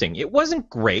interesting. It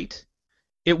wasn't great.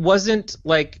 It wasn't,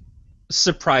 like,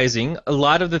 surprising. A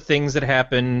lot of the things that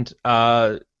happened,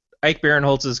 Ike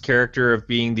Barinholtz's character of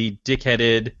being the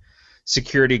dickheaded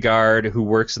security guard who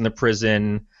works in the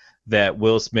prison that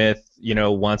Will Smith,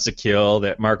 wants to kill,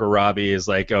 that Margot Robbie is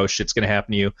like, oh, shit's going to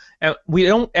happen to you. And we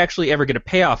don't actually ever get a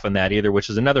payoff on that either, which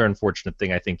is another unfortunate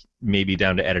thing, I think, maybe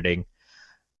down to editing.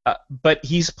 But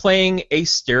he's playing a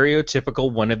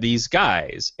stereotypical one of these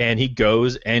guys, and he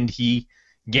goes and he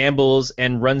gambles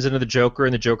and runs into the Joker,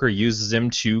 and the Joker uses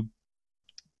him to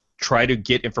try to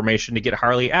get information to get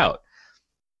Harley out.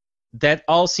 That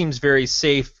all seems very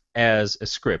safe as a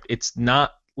script. It's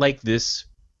not like this.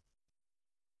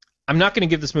 I'm not going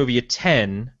to give this movie a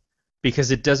 10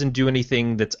 because it doesn't do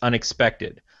anything that's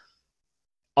unexpected.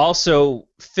 Also,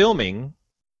 filming,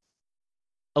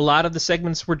 a lot of the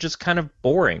segments were just kind of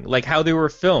boring. Like how they were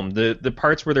filmed, the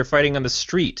parts where they're fighting on the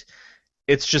street,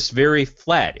 it's just very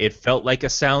flat. It felt like a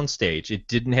soundstage. It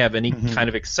didn't have any kind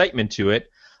of excitement to it.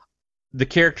 The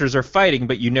characters are fighting,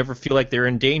 but you never feel like they're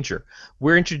in danger.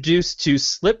 We're introduced to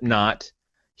Slipknot.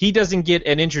 He doesn't get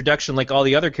an introduction like all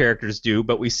the other characters do,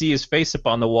 but we see his face up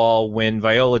on the wall when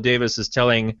Viola Davis is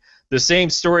telling the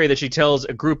same story that she tells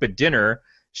a group at dinner.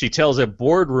 She tells a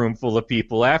boardroom full of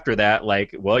people after that,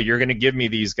 like, well, you're going to give me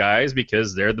these guys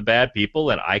because they're the bad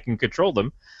people and I can control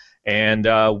them, and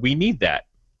we need that.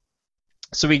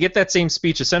 So we get that same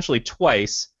speech essentially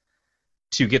twice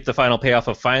to get the final payoff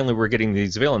of finally we're getting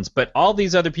these villains. But all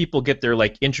these other people get their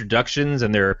like introductions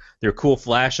and their cool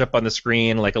flash up on the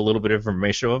screen, like a little bit of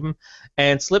information of them.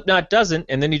 And Slipknot doesn't,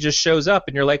 and then he just shows up,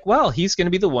 and you're like, well, he's going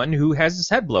to be the one who has his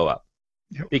head blow up.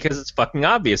 Yep. Because it's fucking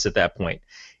obvious at that point.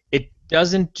 It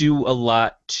doesn't do a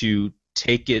lot to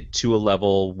take it to a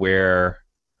level where,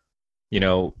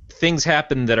 things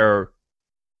happen that are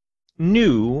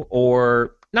new,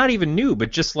 or not even new,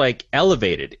 but just like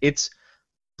elevated. It's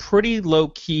pretty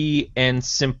low-key and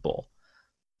simple.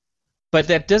 But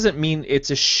that doesn't mean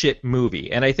it's a shit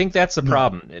movie, and I think that's the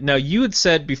problem. Now, you had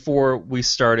said before we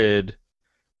started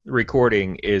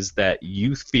recording is that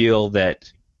you feel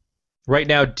that right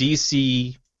now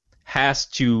DC has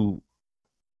to,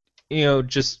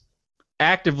 just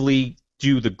actively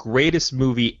do the greatest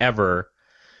movie ever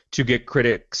to get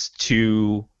critics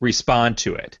to respond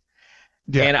to it.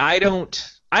 Yeah. And I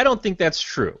don't think that's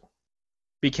true,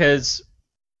 because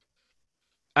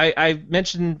I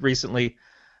mentioned recently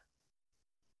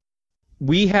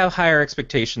we have higher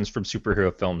expectations from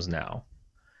superhero films now.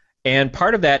 And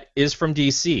part of that is from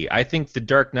DC. I think The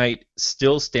Dark Knight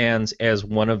still stands as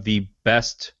one of the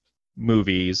best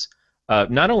movies,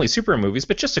 not only superhero movies,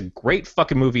 but just a great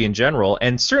fucking movie in general,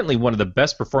 and certainly one of the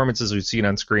best performances we've seen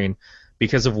on screen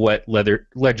because of what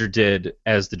Ledger did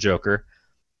as the Joker.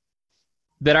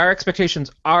 That our expectations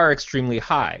are extremely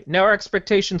high. Now, our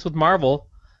expectations with Marvel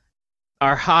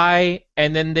are high,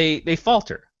 and then they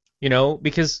falter,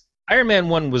 because Iron Man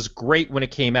 1 was great when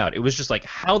it came out. It was just like,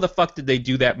 how the fuck did they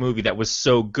do that movie that was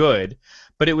so good?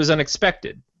 But it was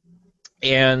unexpected.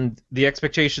 And the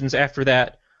expectations after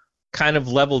that kind of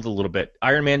leveled a little bit.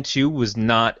 Iron Man 2 was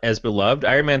not as beloved.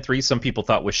 Iron Man 3, some people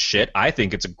thought was shit. I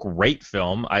think it's a great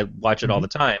film. I watch it all the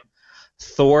time.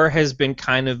 Thor has been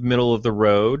kind of middle of the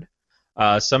road.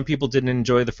 Some people didn't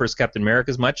enjoy the first Captain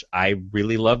America as much. I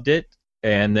really loved it.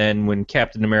 And then when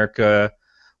Captain America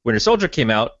Winter Soldier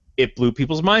came out, it blew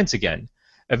people's minds again.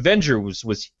 Avengers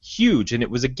was huge, and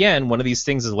it was, again, one of these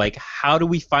things is like, how do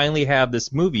we finally have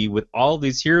this movie with all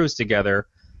these heroes together?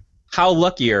 How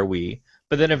lucky are we?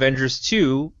 But then Avengers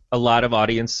 2, a lot of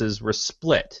audiences were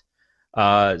split.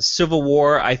 Civil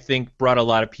War, I think, brought a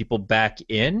lot of people back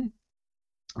in,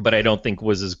 but I don't think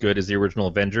was as good as the original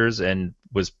Avengers, and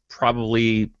was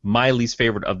probably my least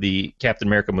favorite of the Captain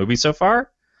America movies so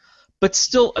far, but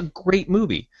still a great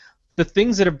movie. The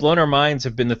things that have blown our minds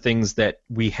have been the things that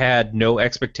we had no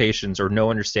expectations or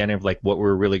no understanding of, like, what we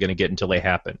were really going to get until they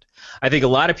happened. I think a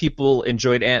lot of people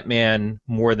enjoyed Ant-Man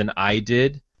more than I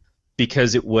did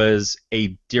because it was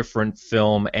a different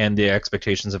film and the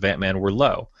expectations of Ant-Man were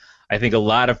low. I think a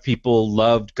lot of people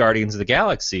loved Guardians of the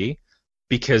Galaxy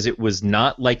because it was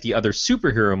not like the other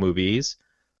superhero movies,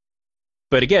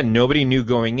 but again, nobody knew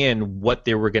going in what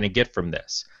they were going to get from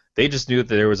this. They just knew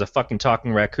that there was a fucking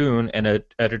talking raccoon and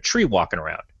a tree walking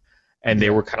around. and they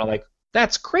Yeah. were kind of like,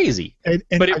 "That's crazy," and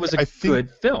but it was a I think,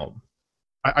 good film.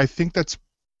 I think that's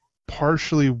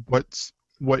partially what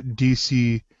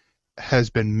DC has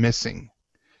been missing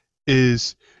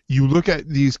is you look at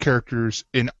these characters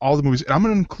in all the movies, and I'm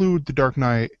going to include the Dark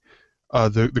Knight,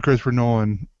 the Christopher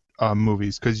Nolan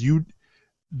movies, because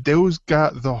those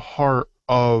got the heart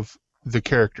of the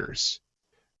characters.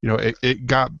 You know, it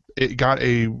got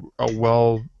a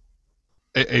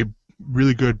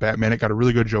really good Batman. It got a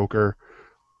really good Joker.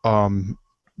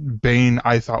 Bane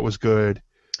I thought was good.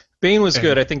 Bane was And-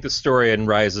 good. I think the story in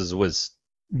Rises was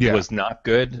Yeah, not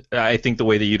good. I think the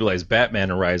way they utilized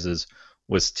Batman in Rises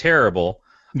was terrible.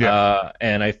 Yeah.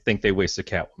 And I think they wasted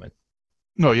Catwoman.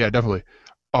 no, yeah, definitely.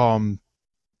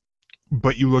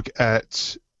 But you look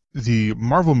at the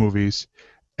Marvel movies,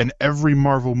 and every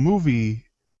Marvel movie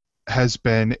has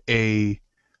been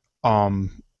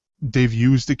they've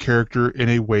used the character in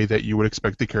a way that you would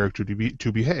expect the character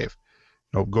to behave.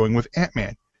 You know, going with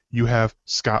Ant-Man, you have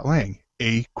Scott Lang,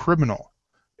 a criminal,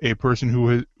 a person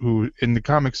who in the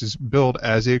comics is billed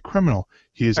as a criminal.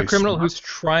 He is A criminal smart- who's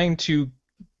trying to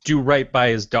do right by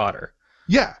his daughter,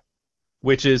 yeah,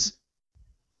 which is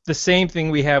the same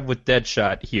thing we have with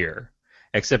Deadshot here,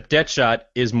 except Deadshot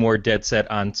is more dead set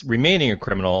on remaining a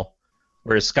criminal,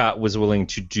 whereas Scott was willing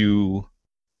to do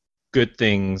good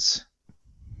things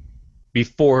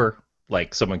before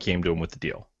like someone came to him with the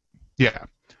deal. yeah,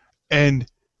 and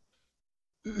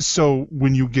so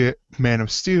when you get Man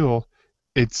of Steel,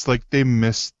 it's like they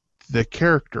missed the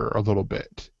character a little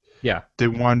bit. Yeah. They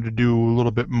wanted to do a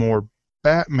little bit more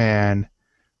Batman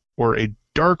or a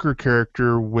darker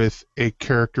character with a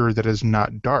character that is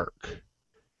not dark.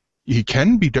 He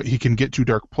can get to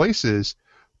dark places,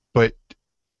 but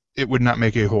it would not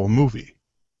make a whole movie.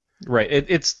 Right.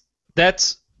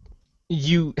 That's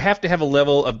you have to have a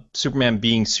level of Superman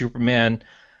being Superman,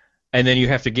 and then you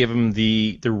have to give him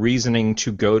the reasoning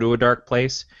to go to a dark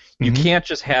place. You Mhm. can't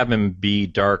just have him be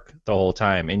dark the whole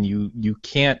time, and you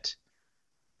can't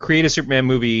create a Superman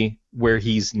movie where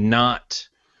he's not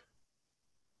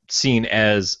seen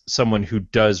as someone who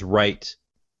does right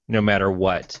no matter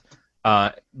what,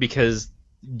 because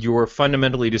you're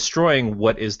fundamentally destroying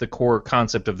what is the core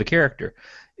concept of the character.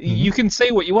 You can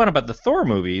say what you want about the Thor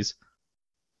movies,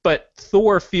 but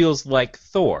Thor feels like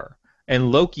Thor,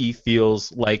 and Loki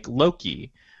feels like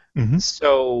Loki. Mhm.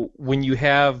 So when you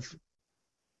have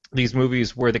these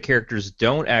movies where the characters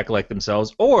don't act like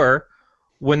themselves, or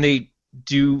when they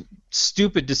do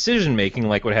stupid decision making,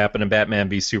 like what happened in Batman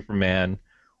v Superman,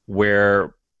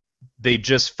 where they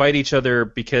just fight each other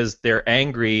because they're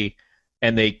angry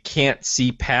and they can't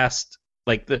see past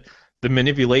like the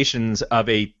manipulations of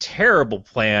a terrible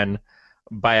plan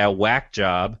by a whack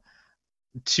job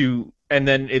and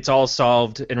then it's all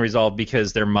solved and resolved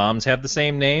because their moms have the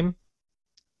same name.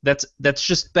 That's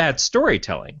just bad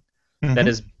storytelling. Mhm. That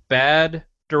is bad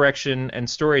direction and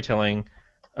storytelling,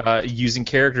 using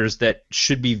characters that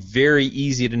should be very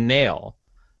easy to nail,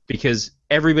 because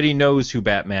everybody knows who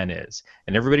Batman is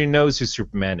and everybody knows who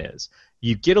Superman is.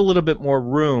 You get a little bit more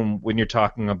room when you're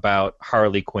talking about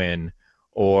Harley Quinn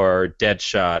or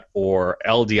Deadshot or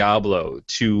El Diablo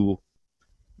to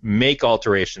make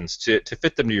alterations to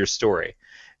fit them to your story.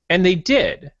 And they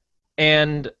did.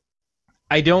 And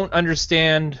I don't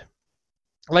understand.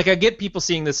 Like, I get people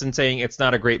seeing this and saying it's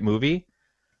not a great movie,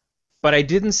 but I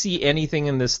didn't see anything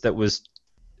in this that was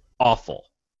awful.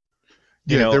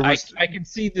 You Yeah, know, there was. I can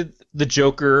see that the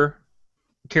Joker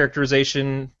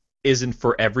characterization isn't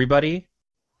for everybody.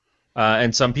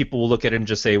 And some people will look at it and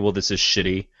just say, well, this is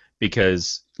shitty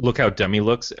because look how dumb he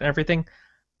looks and everything.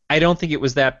 I don't think it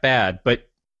was that bad, but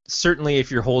certainly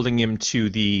if you're holding him to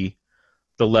the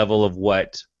level of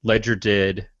what Ledger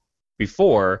did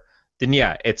before, then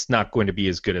yeah, it's not going to be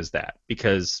as good as that,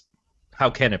 because how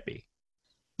can it be?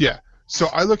 Yeah. So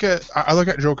I look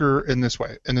at Joker in this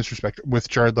way, in this respect, with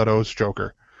Jared Leto's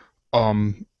Joker.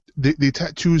 The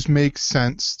tattoos make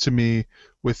sense to me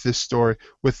with this story,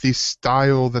 with the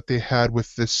style that they had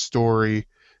with this story,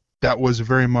 that was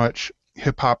very much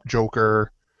hip hop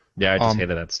Joker. Yeah, I just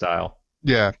hated that style.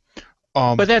 Yeah.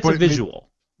 But that's a it made- visual.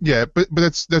 Yeah, but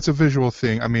that's a visual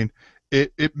thing. I mean,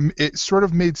 it sort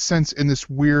of made sense in this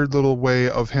weird little way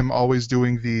of him always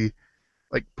doing the,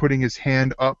 like, putting his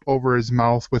hand up over his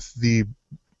mouth with the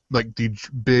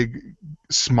big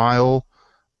smile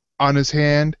on his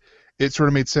hand. It sort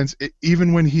of made sense.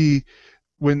 Even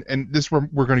and this we're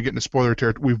going to get into spoiler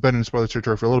territory. We've been in spoiler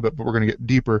territory for a little bit, but we're going to get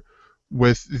deeper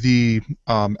with the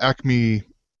Acme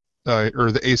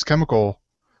or the Ace Chemical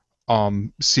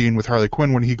scene with Harley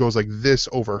Quinn, when he goes like this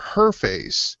over her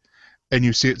face, and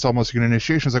you see it's almost like an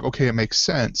initiation. It's like, okay, it makes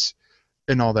sense,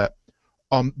 and all that.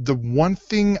 The one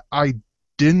thing I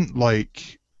didn't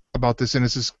like about this, and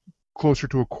this is closer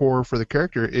to a core for the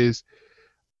character, is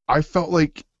I felt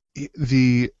like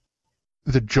the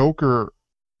the Joker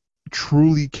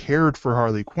truly cared for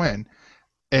Harley Quinn,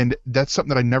 and that's something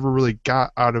that I never really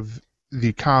got out of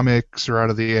the comics or out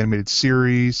of the animated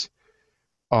series.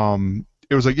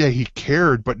 It was like, yeah, he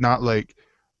cared, but not like,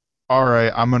 all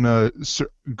right, I'm gonna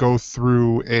go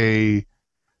through a,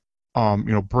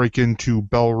 break into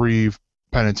Belle Reve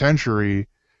Penitentiary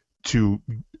to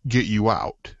get you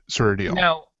out, sort of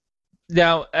deal.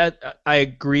 Now, I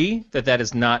agree that that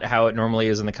is not how it normally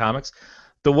is in the comics.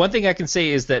 The one thing I can say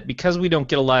is that because we don't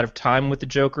get a lot of time with the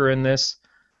Joker in this,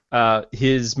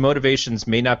 his motivations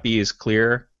may not be as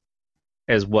clear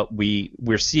as what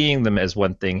we're seeing them as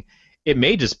one thing. It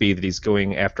may just be that he's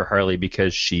going after Harley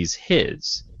because she's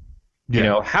his. Yeah. You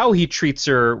know, how he treats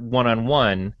her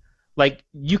one-on-one, like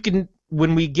you can,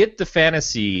 when we get the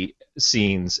fantasy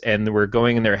scenes and we're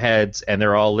going in their heads and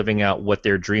they're all living out what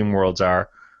their dream worlds are,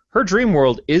 her dream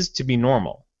world is to be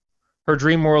normal. Her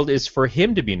dream world is for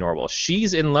him to be normal.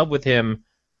 She's in love with him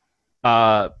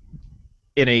in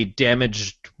a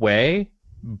damaged way,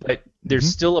 but there's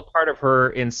still a part of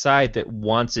her inside that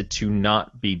wants it to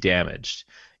not be damaged.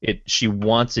 She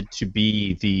wants it to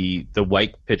be the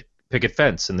white picket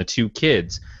fence and the two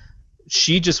kids.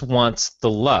 She just wants the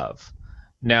love.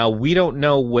 Now, we don't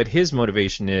know what his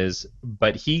motivation is,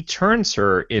 but he turns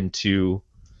her into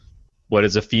what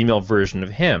is a female version of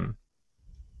him.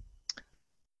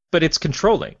 But it's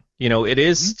controlling. You know, it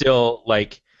is still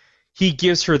like he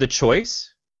gives her the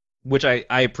choice, which I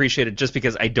appreciated just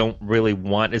because I don't really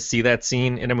want to see that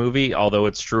scene in a movie, although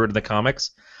it's truer to the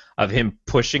comics, of him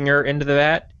pushing her into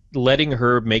that, letting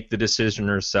her make the decision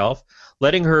herself,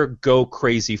 letting her go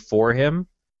crazy for him,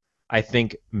 I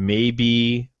think may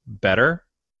be better.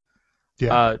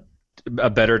 Yeah. A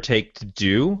better take to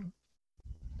do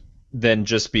than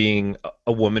just being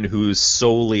a woman who's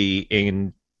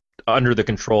solely under the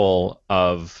control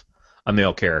of a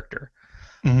male character.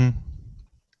 Mm-hmm.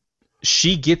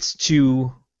 She gets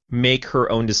to make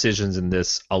her own decisions in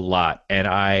this a lot, and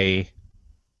I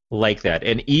like that.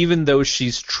 And even though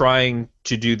she's trying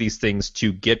to do these things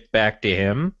to get back to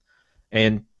him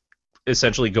and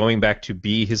essentially going back to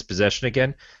be his possession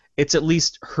again, it's at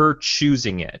least her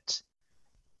choosing it.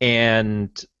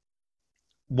 And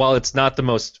while it's not the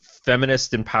most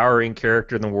feminist, empowering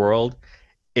character in the world,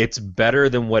 it's better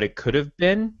than what it could have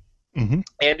been. Mm-hmm.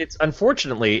 And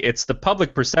unfortunately, it's the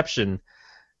public perception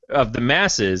of the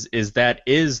masses is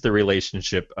the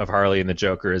relationship of Harley and the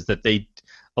Joker, is that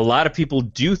a lot of people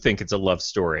do think it's a love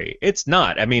story. It's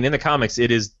not. I mean, in the comics,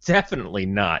 it is definitely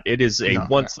not. It is a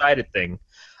one-sided thing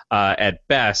at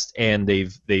best, and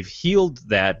they've healed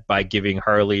that by giving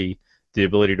Harley the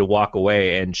ability to walk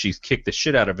away, and she's kicked the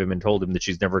shit out of him and told him that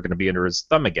she's never going to be under his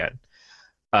thumb again.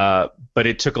 But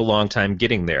it took a long time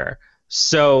getting there.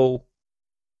 So,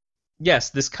 yes,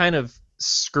 this kind of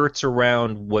skirts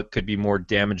around what could be more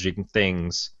damaging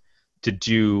things to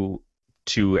do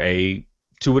to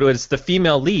what is the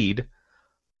female lead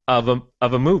of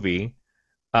a movie.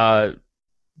 The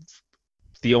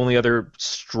only other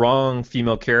strong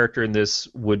female character in this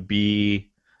would be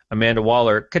Amanda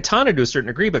Waller. Katana to a certain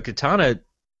degree, but Katana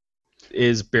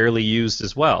is barely used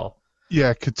as well.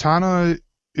 Yeah, Katana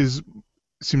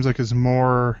seems like is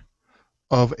more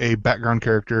of a background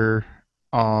character.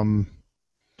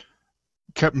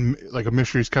 Kept like a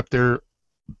mystery is kept there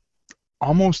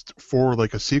almost for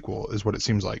like a sequel is what it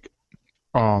seems like.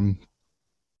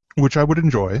 Which I would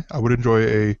enjoy. I would enjoy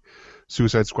a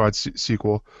Suicide Squad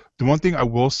sequel. The one thing I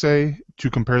will say to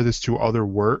compare this to other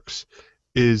works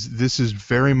is this is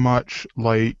very much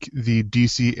like the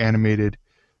DC animated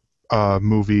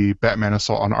movie Batman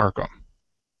Assault on Arkham.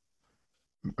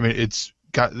 I mean, it's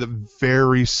got the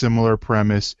very similar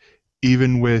premise,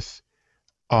 even with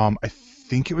I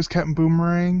think it was Captain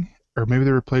Boomerang, or maybe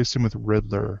they replaced him with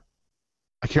Riddler.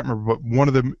 I can't remember, but one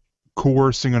of them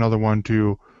coercing another one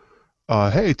to,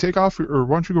 hey, take off, or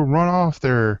why don't you go run off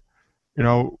there? You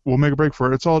know, we'll make a break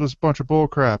for it. It's all just a bunch of bull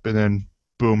crap, and then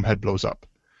boom, head blows up.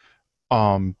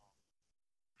 But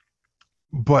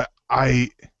I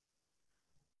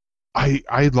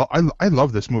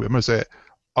love this movie. I'm gonna say it.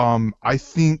 I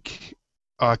think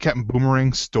Captain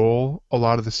Boomerang stole a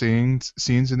lot of the scenes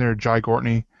in there. Jai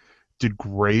Courtney did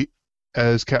great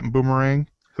as Captain Boomerang,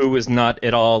 who was not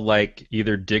at all like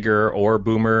either Digger or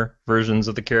Boomer versions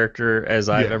of the character as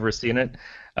I've ever seen it.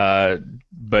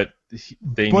 But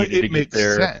they needed to get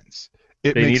their sense.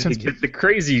 They needed to get the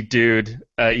crazy dude,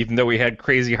 even though we had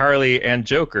Crazy Harley and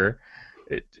Joker.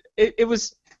 It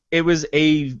was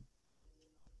a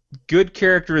good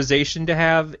characterization to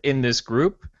have in this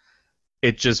group.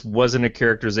 It just wasn't a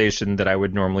characterization that I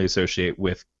would normally associate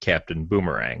with Captain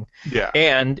Boomerang. Yeah.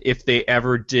 And if they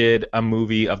ever did a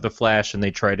movie of the Flash and they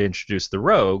tried to introduce the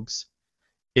Rogues,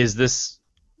 is this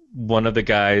one of the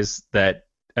guys that,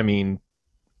 I mean,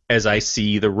 as I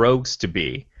see the Rogues to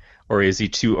be, or is he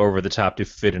too over the top to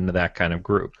fit into that kind of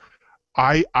group?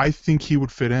 I think he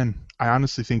would fit in. I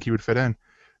honestly think he would fit in,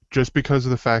 just because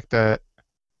of the fact that,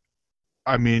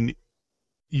 I mean,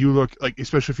 you look like,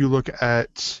 especially if you look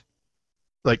at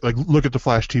look at the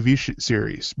Flash TV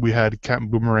series. We had Captain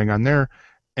Boomerang on there,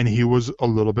 and he was a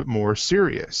little bit more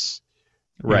serious.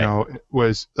 Right. You know,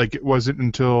 it wasn't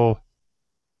until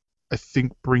I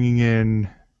think bringing in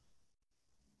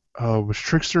was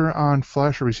Trickster on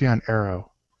Flash or was he on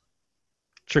Arrow?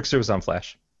 Trickster was on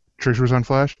Flash. Trickster was on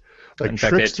Flash. In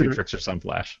fact, they had two Tricksters on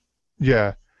Flash.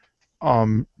 Yeah.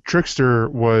 Trickster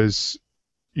was,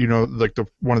 like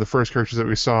one of the first characters that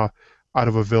we saw out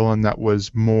of a villain that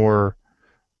was more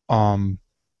that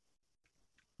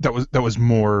was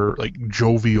more like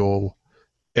jovial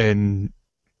and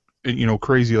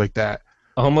crazy like that.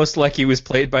 Almost like he was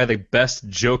played by the best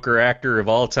Joker actor of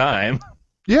all time.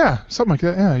 Yeah, something like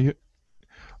that. Yeah.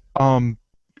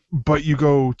 But you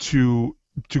go to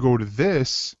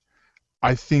this,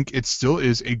 I think it still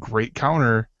is a great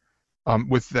counter.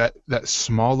 With that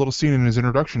small little scene in his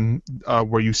introduction,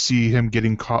 where you see him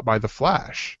getting caught by the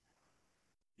Flash.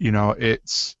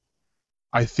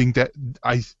 I think that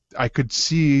I could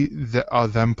see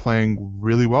them playing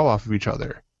really well off of each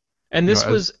other. And this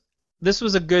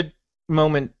was a good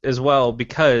moment as well,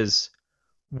 because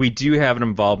we do have an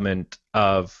involvement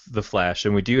of the Flash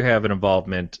and we do have an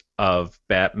involvement of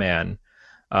Batman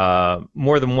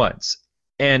more than once.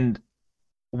 And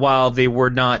while they were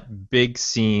not big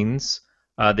scenes,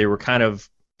 they were kind of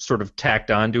sort of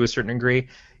tacked on to a certain degree.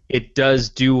 It does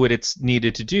do what it's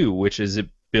needed to do, which is it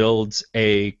builds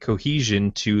a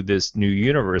cohesion to this new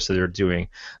universe that they're doing.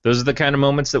 Those are the kind of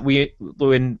moments that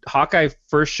when Hawkeye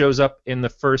first shows up in the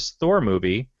first Thor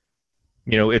movie,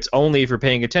 it's only if you're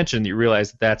paying attention that you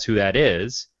realize that that's who that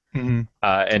is. Mm-hmm.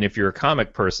 And if you're a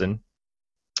comic person,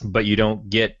 but you don't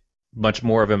get much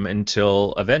more of him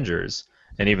until Avengers.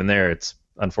 And even there, it's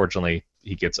unfortunately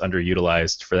he gets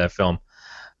underutilized for that film.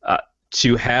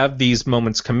 To have these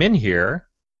moments come in here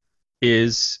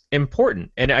is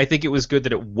important, and I think it was good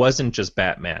that it wasn't just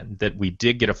Batman, that we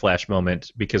did get a Flash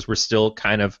moment, because we're still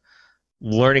kind of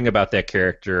learning about that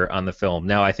character on the film.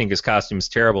 Now, I think his costume is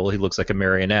terrible. He looks like a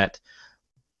marionette,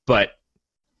 but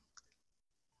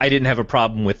I didn't have a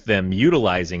problem with them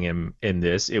utilizing him in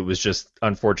this. It was just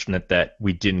unfortunate that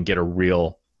we didn't get a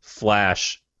real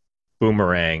Flash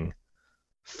Boomerang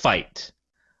fight.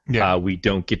 Yeah. We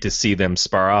don't get to see them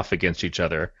spar off against each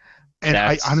other. And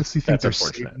I honestly think they're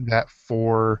saving that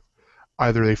for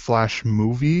either a Flash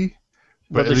movie.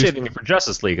 But they're saving it for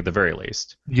Justice League at the very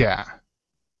least. Yeah.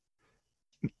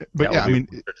 But yeah, I mean,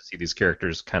 to see these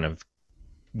characters kind of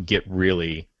get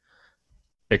really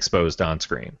exposed on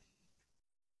screen.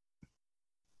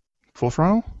 Full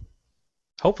frontal?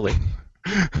 Hopefully.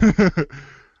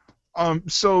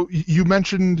 So you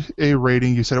mentioned a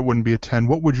rating. You said it wouldn't be a 10.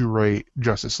 What would you rate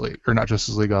Justice League, or not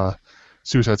Justice League?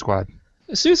 Suicide Squad.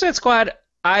 Suicide Squad,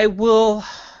 I will.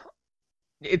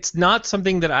 It's not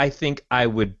something that I think I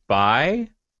would buy,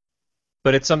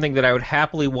 but it's something that I would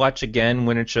happily watch again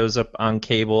when it shows up on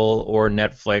cable or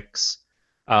Netflix,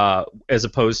 as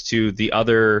opposed to the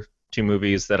other two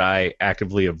movies that I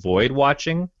actively avoid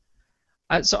watching.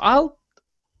 So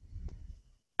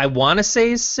I want to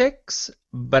say 6,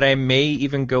 but I may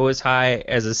even go as high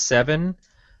as a 7,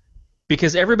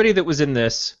 because everybody that was in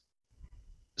this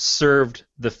served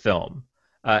the film.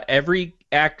 Every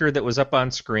actor that was up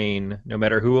on screen, no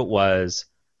matter who it was,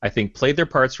 I think played their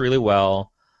parts really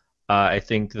well. I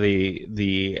think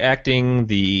the acting,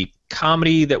 the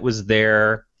comedy that was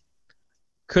there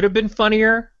could have been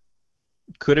funnier,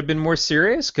 could have been more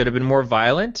serious, could have been more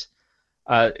violent.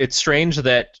 It's strange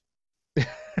that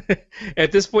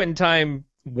at this point in time,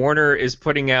 Warner is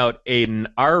putting out an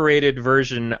R-rated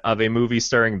version of a movie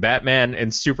starring Batman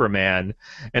and Superman,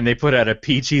 and they put out a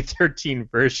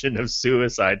PG-13 version of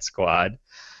Suicide Squad.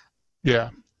 Yeah.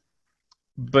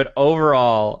 But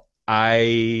overall,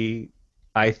 I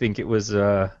think it was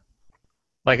like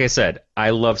I said,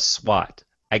 I love SWAT.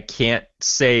 I can't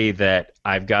say that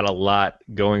I've got a lot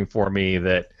going for me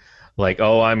that, like,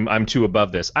 oh, I'm too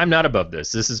above this. I'm not above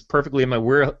this. This is perfectly in my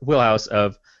wheelhouse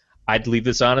of, I'd leave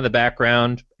this on in the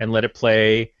background and let it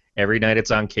play every night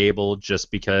it's on cable,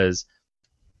 just because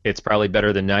it's probably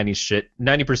better than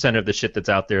 90% of the shit that's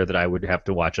out there that I would have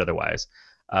to watch otherwise.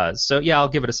 So yeah, I'll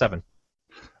give it a 7.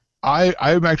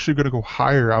 I'm actually going to go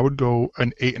higher. I would go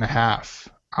an 8.5.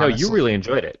 No, you Honestly, really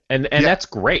enjoyed it, and yeah. that's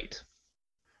great.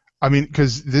 I mean,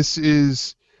 because this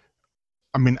is.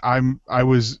 I mean, I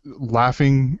was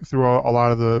laughing through a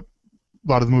lot of the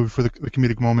movie for the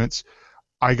comedic moments.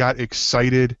 I got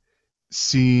excited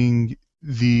seeing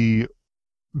the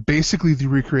basically the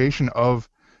recreation of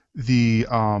the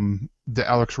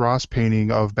Alex Ross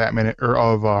painting of Batman or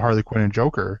of Harley Quinn and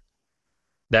Joker.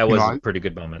 That You know, was a pretty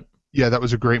good moment. yeah, that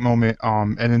was a great moment.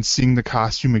 And then seeing the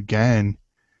costume again,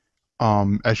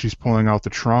 as she's pulling out the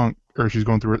trunk or she's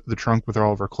going through the trunk with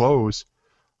all of her clothes.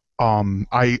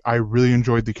 I really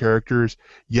enjoyed the characters.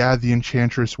 Yeah, the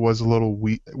Enchantress was a little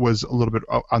weak, was a little bit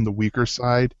on the weaker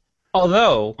side.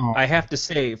 Although Um, I have to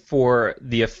say, for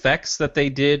the effects that they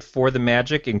did for the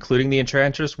magic, including the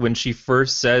Enchantress, when she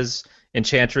first says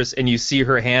Enchantress, and you see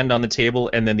her hand on the table,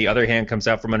 and then the other hand comes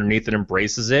out from underneath and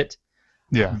embraces it,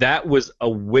 yeah. that was a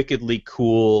wickedly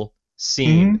cool Hmm.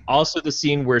 scene. Also, the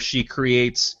scene where she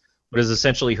creates what is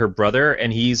essentially her brother,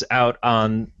 and he's out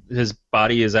on his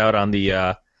body is out on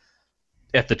the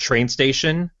at the train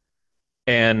station,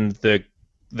 and the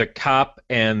cop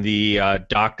and the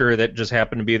doctor that just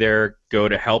happened to be there go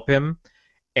to help him,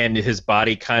 and his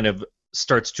body kind of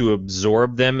starts to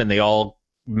absorb them, and they all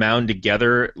mound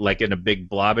together like in a big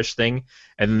blobbish thing,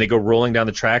 and then they go rolling down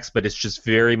the tracks. But it's just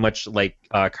very much like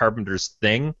Carpenter's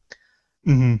Thing.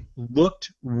 Hmm.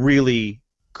 Looked really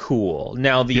cool.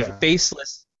 Now the Yeah.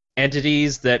 faceless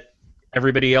entities that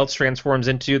everybody else transforms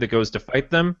into that goes to fight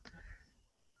them,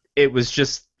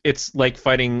 it's like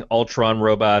fighting Ultron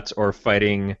robots or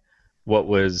fighting what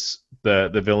was the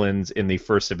villains in the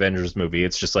first Avengers movie.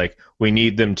 It's just like we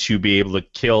need them to be able to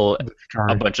kill a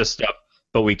Sorry. bunch of stuff,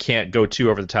 but we can't go too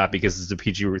over the top because it's a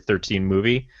PG-13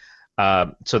 movie.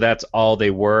 So that's all they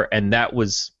were, and that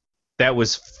was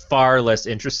far less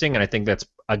interesting. And I think that's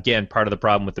again part of the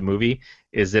problem with the movie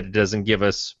is that it doesn't give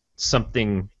us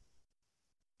something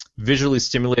visually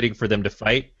stimulating for them to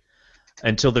fight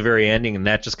until the very ending, and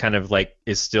that just kind of like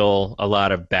is still a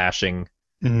lot of bashing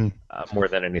Mhm. more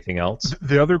than anything else.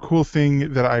 The other cool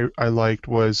thing that I liked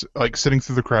was like sitting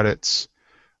through the credits,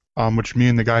 which me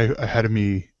and the guy ahead of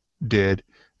me did.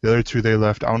 The other two they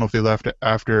left. I don't know if they left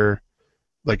after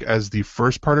like as the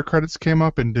first part of credits came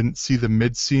up and didn't see the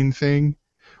mid scene thing,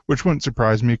 which wouldn't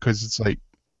surprise me because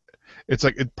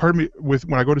part of me with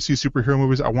when I go to see superhero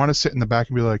movies, I want to sit in the back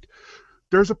and be like,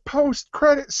 "There's a post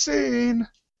credit scene."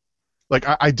 Like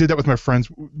I did that with my friends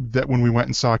that when we went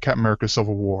and saw Captain America: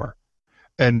 Civil War,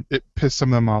 and it pissed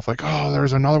some of them off. Like, "Oh,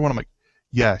 there's another one." I'm like,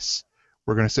 "Yes,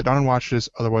 we're gonna sit down and watch this.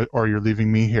 Otherwise, or you're leaving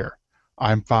me here.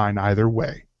 I'm fine either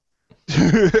way."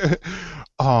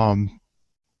 um,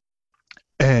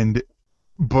 and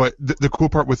but the cool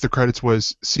part with the credits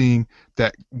was seeing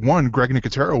that one, Greg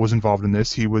Nicotero was involved in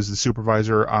this. He was the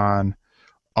supervisor on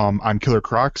Killer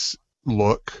Croc's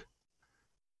look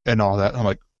and all that. I'm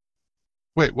like,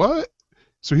 wait, what?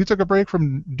 So he took a break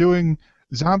from doing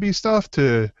zombie stuff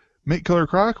to make Killer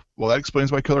Croc? Well, that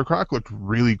explains why Killer Croc looked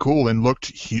really cool and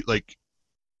looked like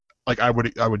I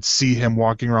would see him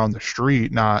walking around the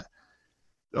street, not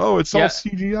oh, it's all Yeah,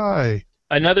 CGI.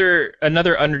 another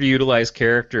underutilized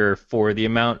character for the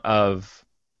amount of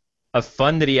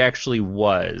fun that he actually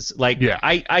was. Like Yeah.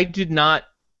 I did not.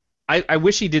 I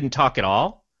wish he didn't talk at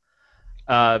all.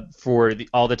 For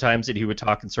all the times that he would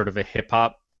talk in sort of a hip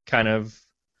hop kind of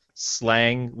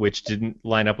slang, which didn't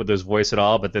line up with his voice at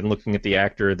all. But then looking at the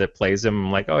actor that plays him,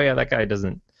 I'm like, oh yeah, that guy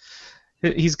doesn't.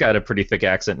 He's got a pretty thick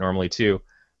accent normally too.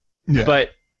 Yeah.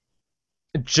 But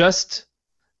just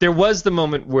there was the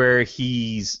moment where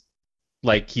he's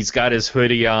got his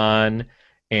hoodie on,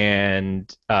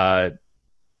 and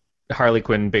Harley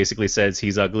Quinn basically says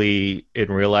he's ugly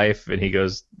in real life, and he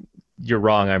goes, "You're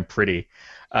wrong, I'm pretty."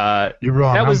 You're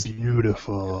wrong. That I'm was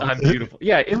beautiful. I'm beautiful.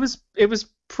 Yeah, it was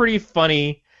pretty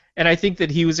funny, and I think that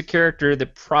he was a character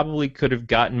that probably could have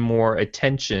gotten more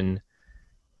attention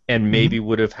and Mhm. maybe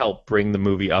would have helped bring the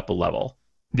movie up a level.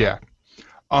 Yeah.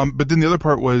 But then the other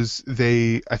part was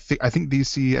I think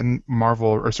DC and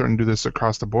Marvel are starting to do this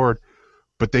across the board,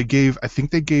 but I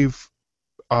think they gave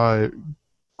uh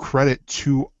credit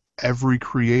to every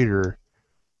creator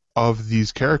of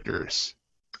these characters.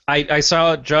 I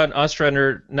saw John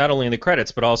Ostrander not only in the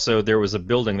credits, but also there was a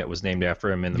building that was named after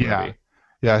him in the Yeah. movie.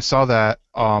 Yeah, I saw that.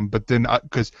 But then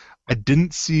because I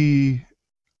didn't see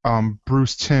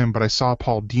Bruce Timm, but I saw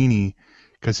Paul Dini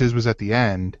because his was at the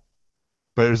end.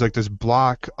 But it was like this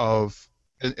block of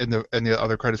in the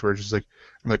other credits where it's just like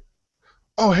I'm like,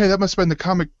 oh hey, that must have been the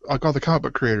comic like all the comic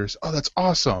book creators. Oh, that's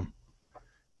awesome.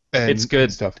 It's And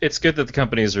good. stuff. It's good that the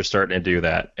companies are starting to do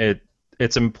that.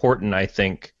 It's important, I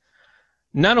think,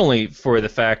 not only for the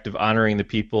fact of honoring the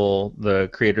people, the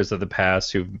creators of the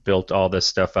past who've built all this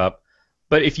stuff up,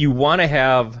 but if you want to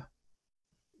have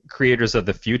creators of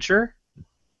the future,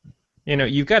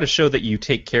 you've got to show that you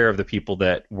take care of the people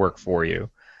that work for you.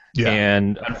 Yeah.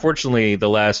 And unfortunately, the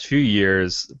last few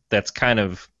years, that's kind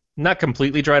of not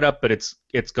completely dried up, but it's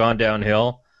gone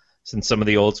downhill since some of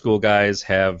the old school guys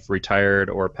have retired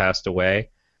or passed away.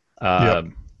 Yep.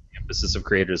 The emphasis of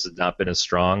creators has not been as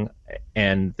strong,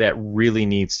 and that really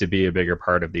needs to be a bigger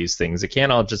part of these things. It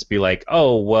can't all just be like,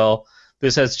 oh, well,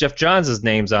 this has Jeff Johns'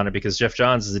 names on it because Jeff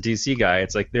Johns is a DC guy.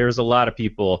 It's like there's a lot of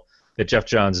people that Jeff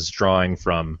Johns is drawing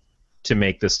from to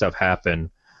make this stuff happen.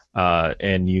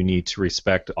 And you need to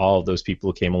respect all of those people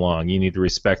who came along. You need to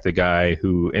respect the guy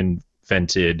who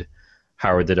invented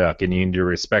Howard the Duck, and you need to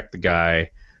respect the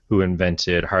guy who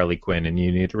invented Harley Quinn, and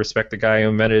you need to respect the guy who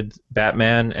invented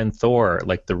Batman and Thor,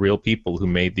 like the real people who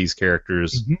made these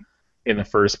characters in the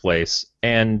first place.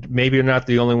 And maybe you're not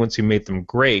the only ones who made them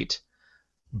great,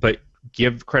 but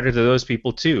give credit to those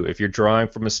people too. If you're drawing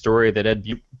from a story that Ed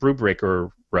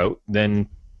Brubaker wrote, then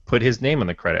put his name in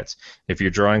the credits. If you're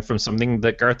drawing from something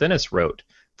that Garth Ennis wrote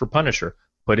for Punisher,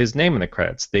 put his name in the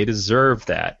credits. They deserve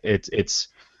that.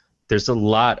 There's a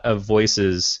lot of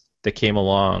voices that came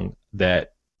along that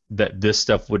this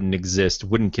stuff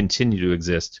wouldn't continue to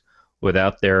exist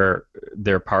without their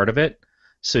part of it.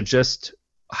 So just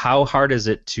how hard is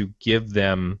it to give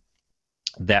them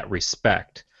that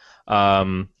respect?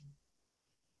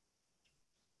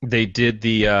 They did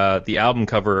the album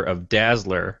cover of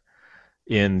Dazzler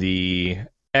in the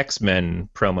X-Men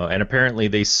promo, and apparently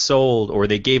they sold or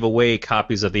they gave away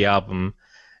copies of the album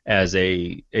as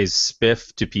a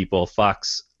spiff to people.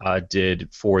 Fox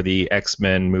did for the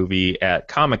X-Men movie at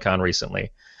Comic-Con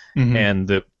recently. And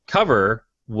the cover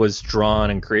was drawn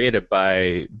and created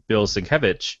by Bill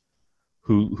Sienkiewicz,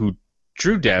 who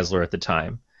drew Dazzler at the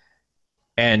time,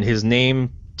 and his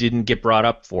name didn't get brought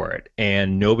up for it,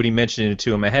 and nobody mentioned it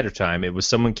to him ahead of time. It was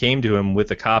someone came to him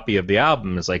with a copy of the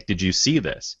album. It's like, did you see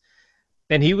this?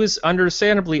 And he was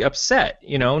understandably upset,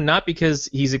 not because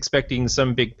he's expecting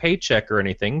some big paycheck or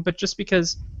anything, but just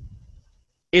because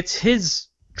it's his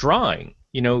drawing.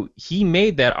 He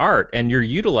made that art, and you're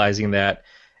utilizing that,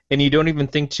 and you don't even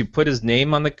think to put his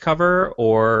name on the cover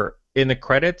or in the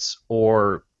credits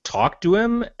or talk to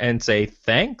him and say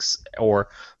thanks, or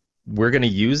we're going to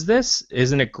use this.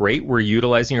 Isn't it great we're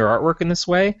utilizing your artwork in this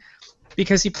way?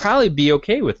 Because he'd probably be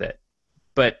okay with it.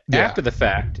 But after the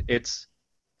fact,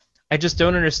 I just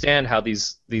don't understand how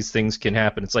these things can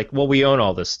happen. It's like, well, we own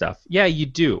all this stuff. Yeah, you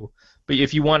do. But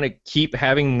if you want to keep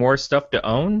having more stuff to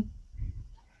own,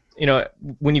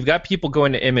 when you've got people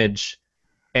going to Image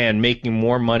and making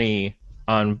more money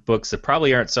on books that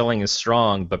probably aren't selling as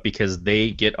strong, but because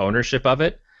they get ownership of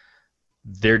it,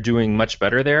 they're doing much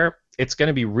better there. It's going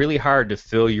to be really hard to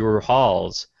fill your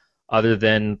halls other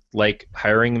than like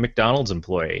hiring a McDonald's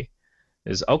employee.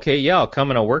 Is okay, yeah, I'll come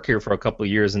and I'll work here for a couple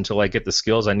of years until I get the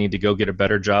skills I need to go get a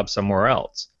better job somewhere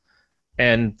else.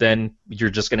 And then you're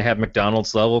just going to have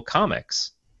McDonald's level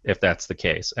comics if that's the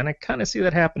case. And I kind of see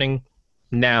that happening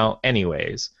now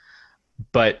anyways.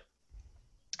 But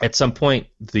at some point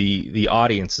the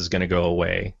audience is going to go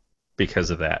away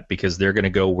because of that, because they're going to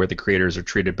go where the creators are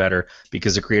treated better,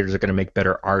 because the creators are going to make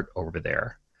better art over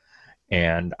there.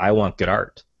 And I want good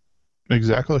art.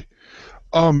 Exactly.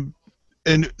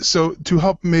 And so to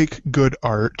help make good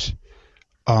art,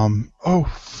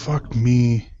 oh fuck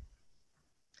me.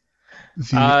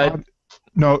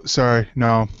 No, sorry,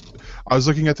 no. I was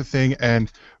looking at the thing,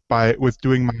 and with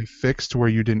doing my fix to where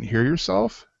you didn't hear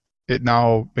yourself, it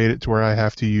now made it to where I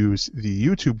have to use the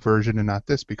YouTube version and not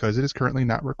this, because it is currently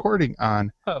not recording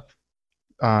on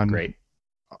Great.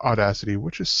 Audacity,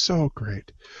 which is so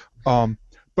great. But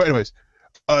anyways,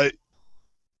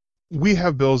 we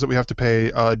have bills that we have to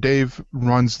pay. Dave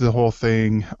runs the whole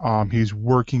thing. He's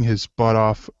working his butt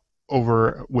off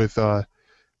over with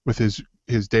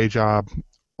his day job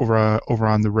over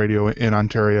on the radio in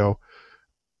Ontario.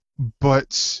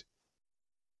 But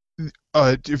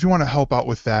if you want to help out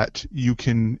with that, you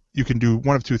can do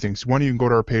one of two things. One, you can go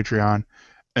to our Patreon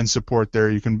and support there.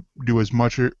 You can do as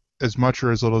much or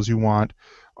as little as you want.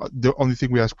 The only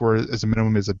thing we ask for as a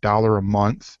minimum is $1 a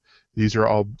month. These are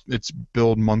all, it's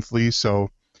billed monthly,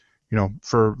 so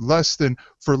for less than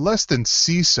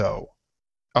CISO,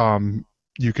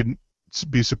 you can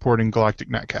be supporting Galactic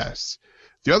Netcasts.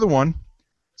 The other one,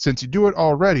 since you do it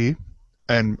already,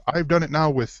 and I've done it now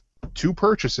with 2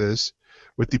 purchases,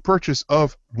 with the purchase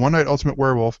of One Night Ultimate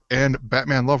Werewolf and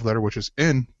Batman Love Letter, which is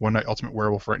in One Night Ultimate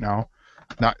Werewolf right now,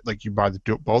 not like you buy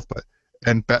both, but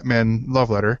and Batman Love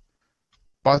Letter.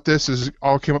 Bought this, is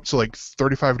all came up to like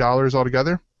 $35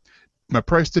 altogether. My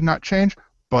price did not change,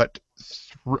 but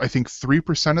I think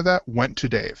 3% of that went to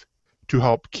Dave to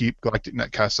help keep Galactic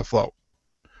Netcast afloat.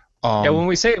 Yeah, when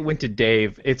we say it went to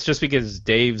Dave, it's just because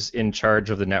Dave's in charge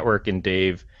of the network, and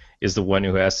Dave is the one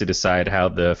who has to decide how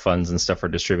the funds and stuff are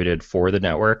distributed for the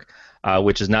network,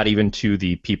 which is not even to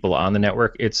the people on the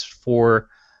network. It's for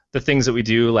the things that we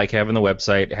do, like having the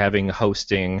website, having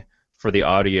hosting for the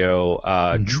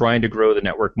audio, trying to grow the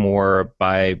network more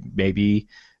by maybe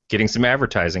getting some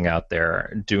advertising out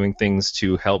there, doing things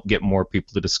to help get more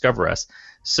people to discover us.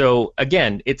 So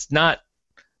again, it's not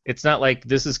like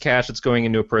this is cash that's going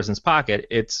into a person's pocket.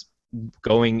 It's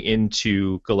going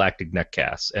into Galactic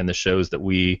Netcasts and the shows that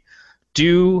we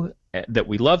do, that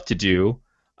we love to do,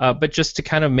 but just to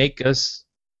kind of make us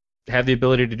have the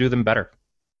ability to do them better.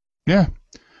 Yeah.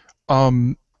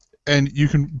 And you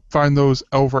can find those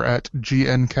over at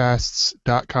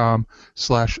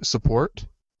gncasts.com/support.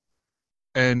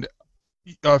 And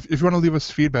if you want to leave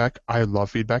us feedback, I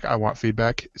love feedback. I want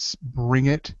feedback. Bring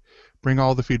it. Bring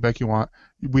all the feedback you want.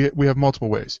 We have multiple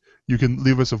ways. You can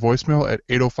leave us a voicemail at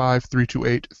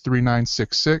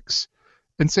 805-328-3966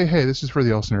 and say, hey, this is for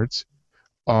the ElseNerds.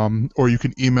 Or you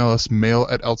can email us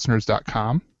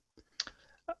mail@elsenerds.com.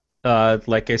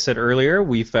 Like I said earlier,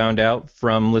 we found out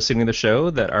from listening to the show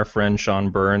that our friend Sean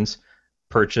Burns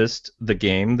purchased the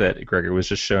game that Gregor was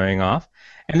just showing off.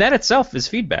 And that itself is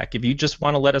feedback. If you just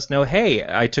want to let us know, hey,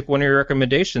 I took one of your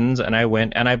recommendations and I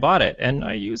went and I bought it and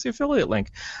I used the affiliate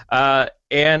link.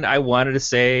 And I wanted to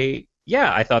say,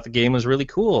 yeah, I thought the game was really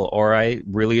cool, or I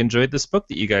really enjoyed this book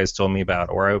that you guys told me about,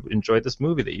 or I enjoyed this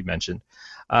movie that you mentioned.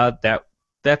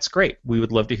 That's great. We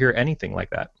would love to hear anything like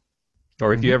that.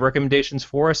 Or if you have recommendations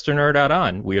for us to nerd out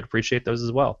on, we would appreciate those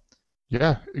as well.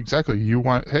 Yeah, exactly. You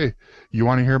want to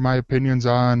hear my opinions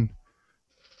on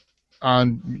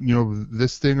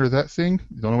this thing or that thing?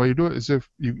 The only way you do it is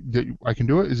I can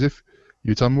do it is if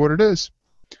you tell me what it is.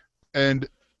 And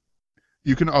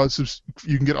you can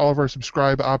get all of our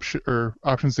subscribe options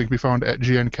that can be found at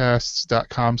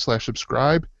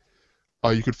gncasts.com/subscribe.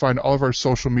 You can find all of our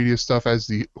social media stuff as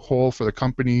the whole for the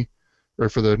company or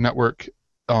for the network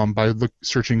by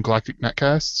searching Galactic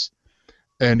Netcasts.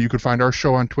 And you can find our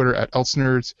show on Twitter at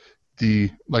ElseNerds.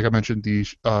 Like I mentioned, the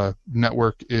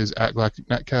network is at Galactic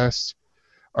Netcasts.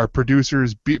 Our producer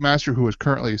is Beatmaster, who is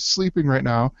currently sleeping right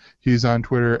now. He's on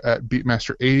Twitter at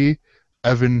Beatmaster80.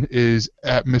 Evan is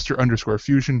at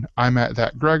Mr_Fusion. I'm at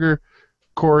That Gregor.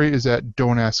 Corey is at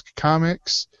Don't Ask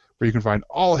Comics, where you can find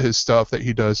all his stuff that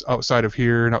he does outside of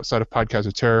here and outside of Podcast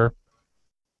of Terror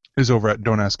is over at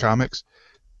Don't Ask Comics.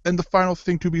 And the final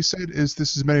thing to be said is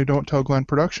this is Many Don't Tell Glenn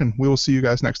production. We will see you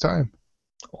guys next time.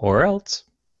 Or else.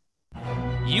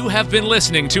 You have been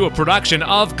listening to a production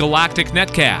of Galactic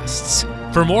Netcasts.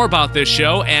 For more about this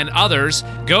show and others,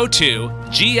 go to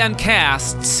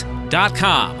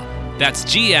gncasts.com. That's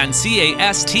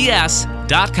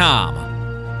gncasts.com.